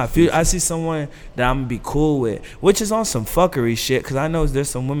someone in my future. I see someone that I'm gonna be cool with, which is on some fuckery shit. Cause I know there's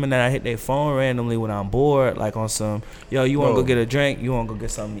some women that I hit their phone randomly when I'm bored, like on some, yo, you wanna go get a drink? You wanna go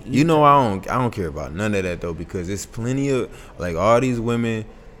get something to eat? You know, I don't care about none of that though, because it's plenty of like all these women.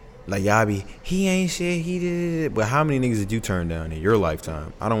 Like, y'all be, he ain't shit, he did it. But how many niggas did you turn down in your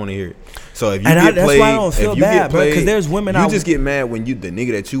lifetime? I don't want to hear it. So if you get played, that's why I don't feel bad, bro. Because there's women you just get mad when the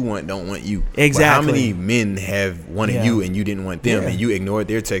nigga that you want don't want you. Exactly. But how many men have wanted you and you didn't want them, and you ignored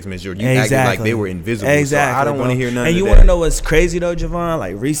their text message, or you acted like they were invisible? Exactly. So I don't want to hear none of that. And you want to know what's crazy though, Javon?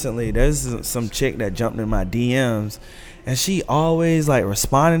 Like, recently, there's some chick that jumped in my DMs, and she always like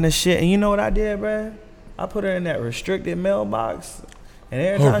responding to shit. And you know what I did, bro? I put her in that restricted mailbox. And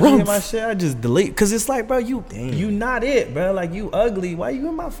every time she get my shit, I just delete. Cause it's like, bro, you not it, bro. Like, you ugly. Why you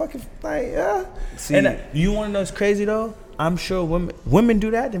in my fucking, like, yeah. See, and you want to know what's crazy though? I'm sure women do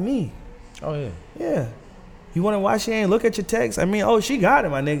that to me. Oh yeah. Yeah. You wonder why she ain't look at your text? I mean, she got it,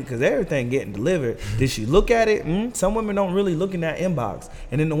 my nigga, because everything getting delivered. Did she look at it? Some women don't really look in that inbox.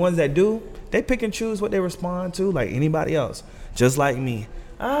 And then the ones that do, they pick and choose what they respond to, like anybody else. Just like me.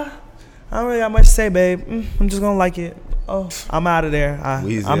 I don't really got much to say, babe. I'm just gonna like it. Oh, I'm out of there.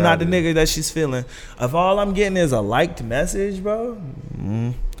 I'm not the nigga that she's feeling. If all I'm getting is a liked message, bro,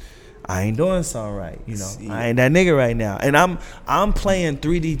 I ain't doing something right. You know, I ain't that nigga right now. And I'm playing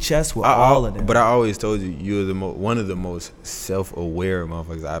 3D chess with all of them. But I always told you're one of the most self-aware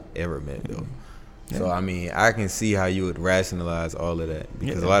motherfuckers I've ever met, though. Yeah. So I mean, I can see how you would rationalize all of that,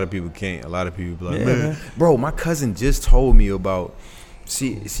 because a lot of people can't. A lot of people be like, man, bro, my cousin just told me about.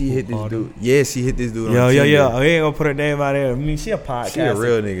 She hit this dude. Yeah, she hit this dude. Yo. We ain't gonna put her name out there. I mean, she a podcast. She a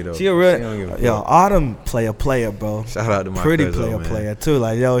real nigga though. She a real. Autumn player, bro. Shout out to my pretty cousin, player too.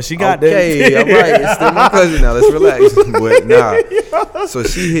 Like, yo, she got that. Okay, I'm right. It's still my cousin now. Let's relax. But nah. So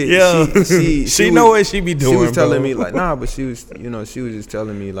she hit. Yo, she know what she be doing. She was telling me like, but she was just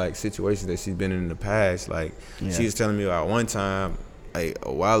telling me like situations that she's been in the past. Like, she was telling me about one time, like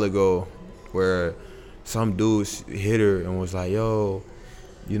a while ago, where some dude hit her and was like, yo.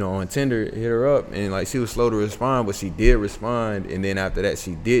 On Tinder, hit her up, and like she was slow to respond, but she did respond, and then after that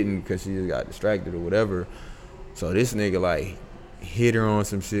she didn't because she just got distracted or whatever. So this nigga like hit her on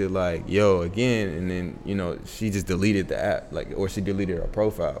some shit like, yo, again, and then she just deleted the app, like, or she deleted her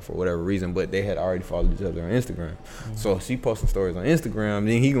profile for whatever reason, but they had already followed each other on Instagram. So she posting stories on Instagram,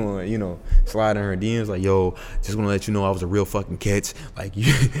 then he gonna slide in her DMs like, yo, just wanna let you know I was a real fucking catch, like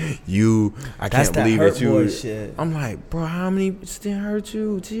you I can't believe that you shit. I'm like, bro, how many didn't hurt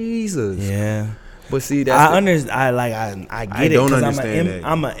you? Jesus. Yeah. But see, I get it, because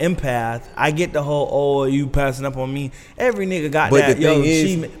I'm an empath. I get the whole, you passing up on me. Every nigga got that. The thing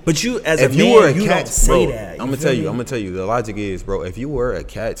is, but you as a man, you don't say that. I'm gonna tell you. The logic is, bro, if you were a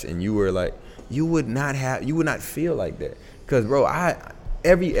catch and you were like, you would not feel like that. Because, bro,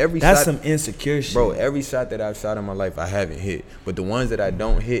 every that's shot, some insecure shit, bro. Every shot that I've shot in my life, I haven't hit. But the ones that I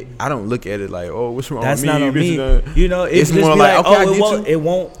don't hit, I don't look at it like, oh, what's wrong with me? That's not on me. It's more like, it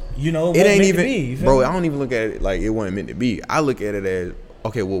won't. It ain't even, bro. I don't even look at it like it wasn't meant to be. I look at it as,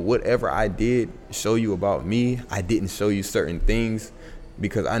 okay, well, whatever I did show you about me, I didn't show you certain things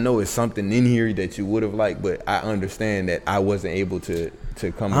because I know it's something in here that you would have liked, but I understand that I wasn't able to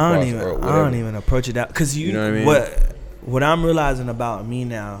come across or whatever. I don't even approach it out because you know what I mean? What I'm realizing about me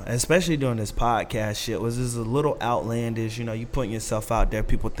now, especially doing this podcast shit, was this a little outlandish. You putting yourself out there.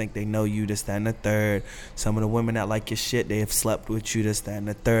 People think they know you, this, that, and the third. Some of the women that like your shit, they have slept with you, this, that, and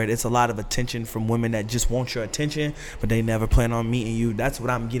the third. It's a lot of attention from women that just want your attention, but they never plan on meeting you. That's what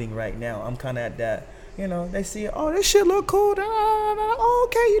I'm getting right now. I'm kind of at that. They see, oh, this shit look cool. Oh,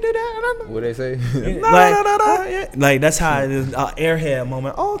 okay, you do that. What they say? Like that's how it is. Airhead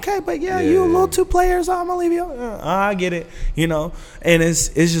moment. Oh, okay, but you a little two players. I'm gonna leave you. I get it. And it's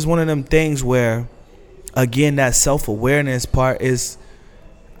just one of them things where, again, that self-awareness part is,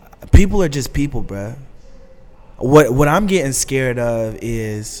 people are just people, bruh. What I'm getting scared of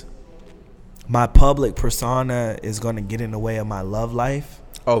is my public persona is gonna get in the way of my love life.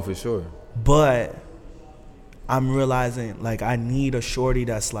 Oh, for sure. But I'm realizing, like, I need a shorty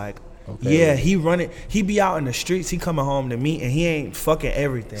that's like, Okay. Yeah, he be out in the streets, he coming home to me, and he ain't fucking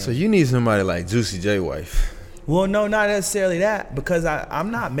everything. So you need somebody like Juicy J wife. Well, no, not necessarily that, because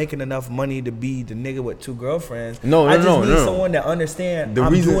I'm not making enough money to be the nigga with 2 girlfriends. I just need someone that understand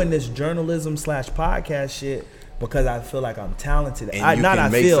I'm doing this journalism / podcast shit because I feel like I'm talented. And I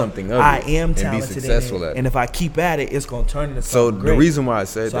am talented and be successful at it. And if I keep at it, it's gonna turn into something great. The reason why I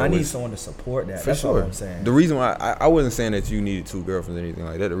said that I need someone to support that. That's sure. all I'm saying. The reason why I wasn't saying that you needed 2 girlfriends or anything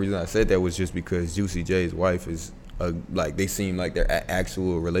like that. The reason I said that was just because Juicy J's wife is like they seem like they're an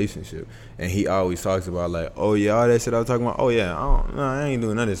actual relationship, and he always talks about like, oh yeah, all that shit I was talking about. Oh yeah, I ain't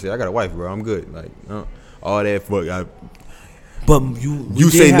doing none of this shit. I got a wife, bro. I'm good. Like all that fuck. But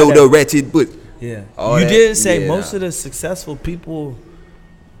you say no to ratchet, but yeah, you did say most of the successful people.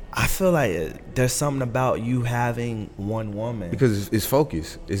 I feel like there's something about you having one woman because it's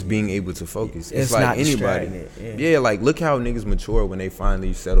focus. It's being able to focus. It's like not anybody. Yeah, like look how niggas mature when they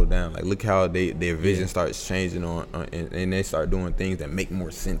finally settle down. Like look how their vision starts changing and they start doing things that make more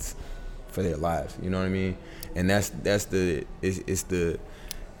sense for their lives. You know what I mean? And that's the.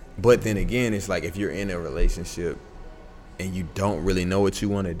 But then again, it's like if you're in a relationship and you don't really know what you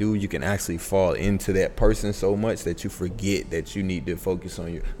want to do, you can actually fall into that person so much that you forget that you need to focus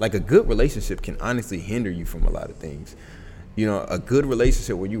on your. Like a good relationship can honestly hinder you from a lot of things. You know, a good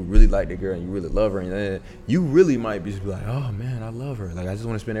relationship where you really like the girl and you really love her, and you really might be just like, oh man, I love her. Like I just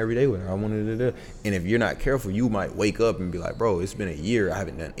want to spend every day with her. I want to. And if you're not careful, you might wake up and be like, bro, it's been a year. I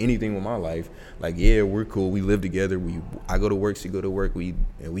haven't done anything with my life. Like yeah, we're cool. We live together. I go to work. She go to work. We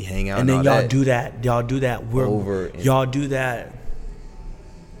hang out. And then y'all do that. Y'all do that. Y'all do that.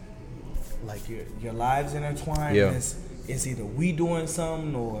 Like your lives intertwined. Yeah. It's either we doing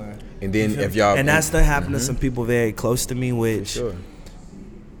something or. And then if y'all. And that's still happened to some people very close to me, which. Sure.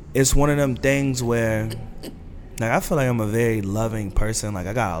 It's one of them things where, like, I feel like I'm a very loving person. Like,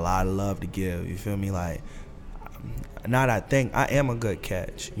 I got a lot of love to give. You feel me? Like, I think I am a good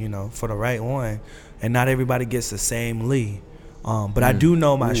catch, you know, for the right one. And not everybody gets the same Lee. But I do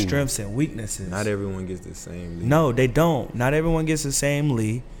know my strengths and weaknesses. Not everyone gets the same Lee. No, they don't. Not everyone gets the same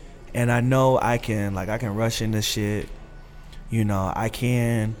Lee. And I know I can rush into shit. You know, I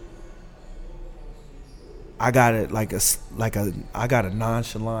got it I got a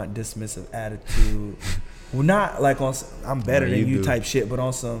nonchalant, dismissive attitude. Well, not like on I'm better than you type shit, but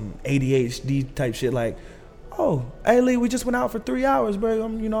on some ADHD type shit. Like, oh, hey Lee, we just went out for 3 hours, bro.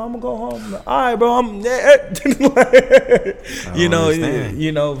 I'm gonna go home. Like, all right, bro. I'm running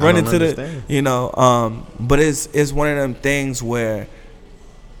to the But it's one of them things where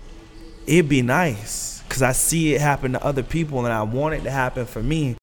it'd be nice because I see it happen to other people and I want it to happen for me.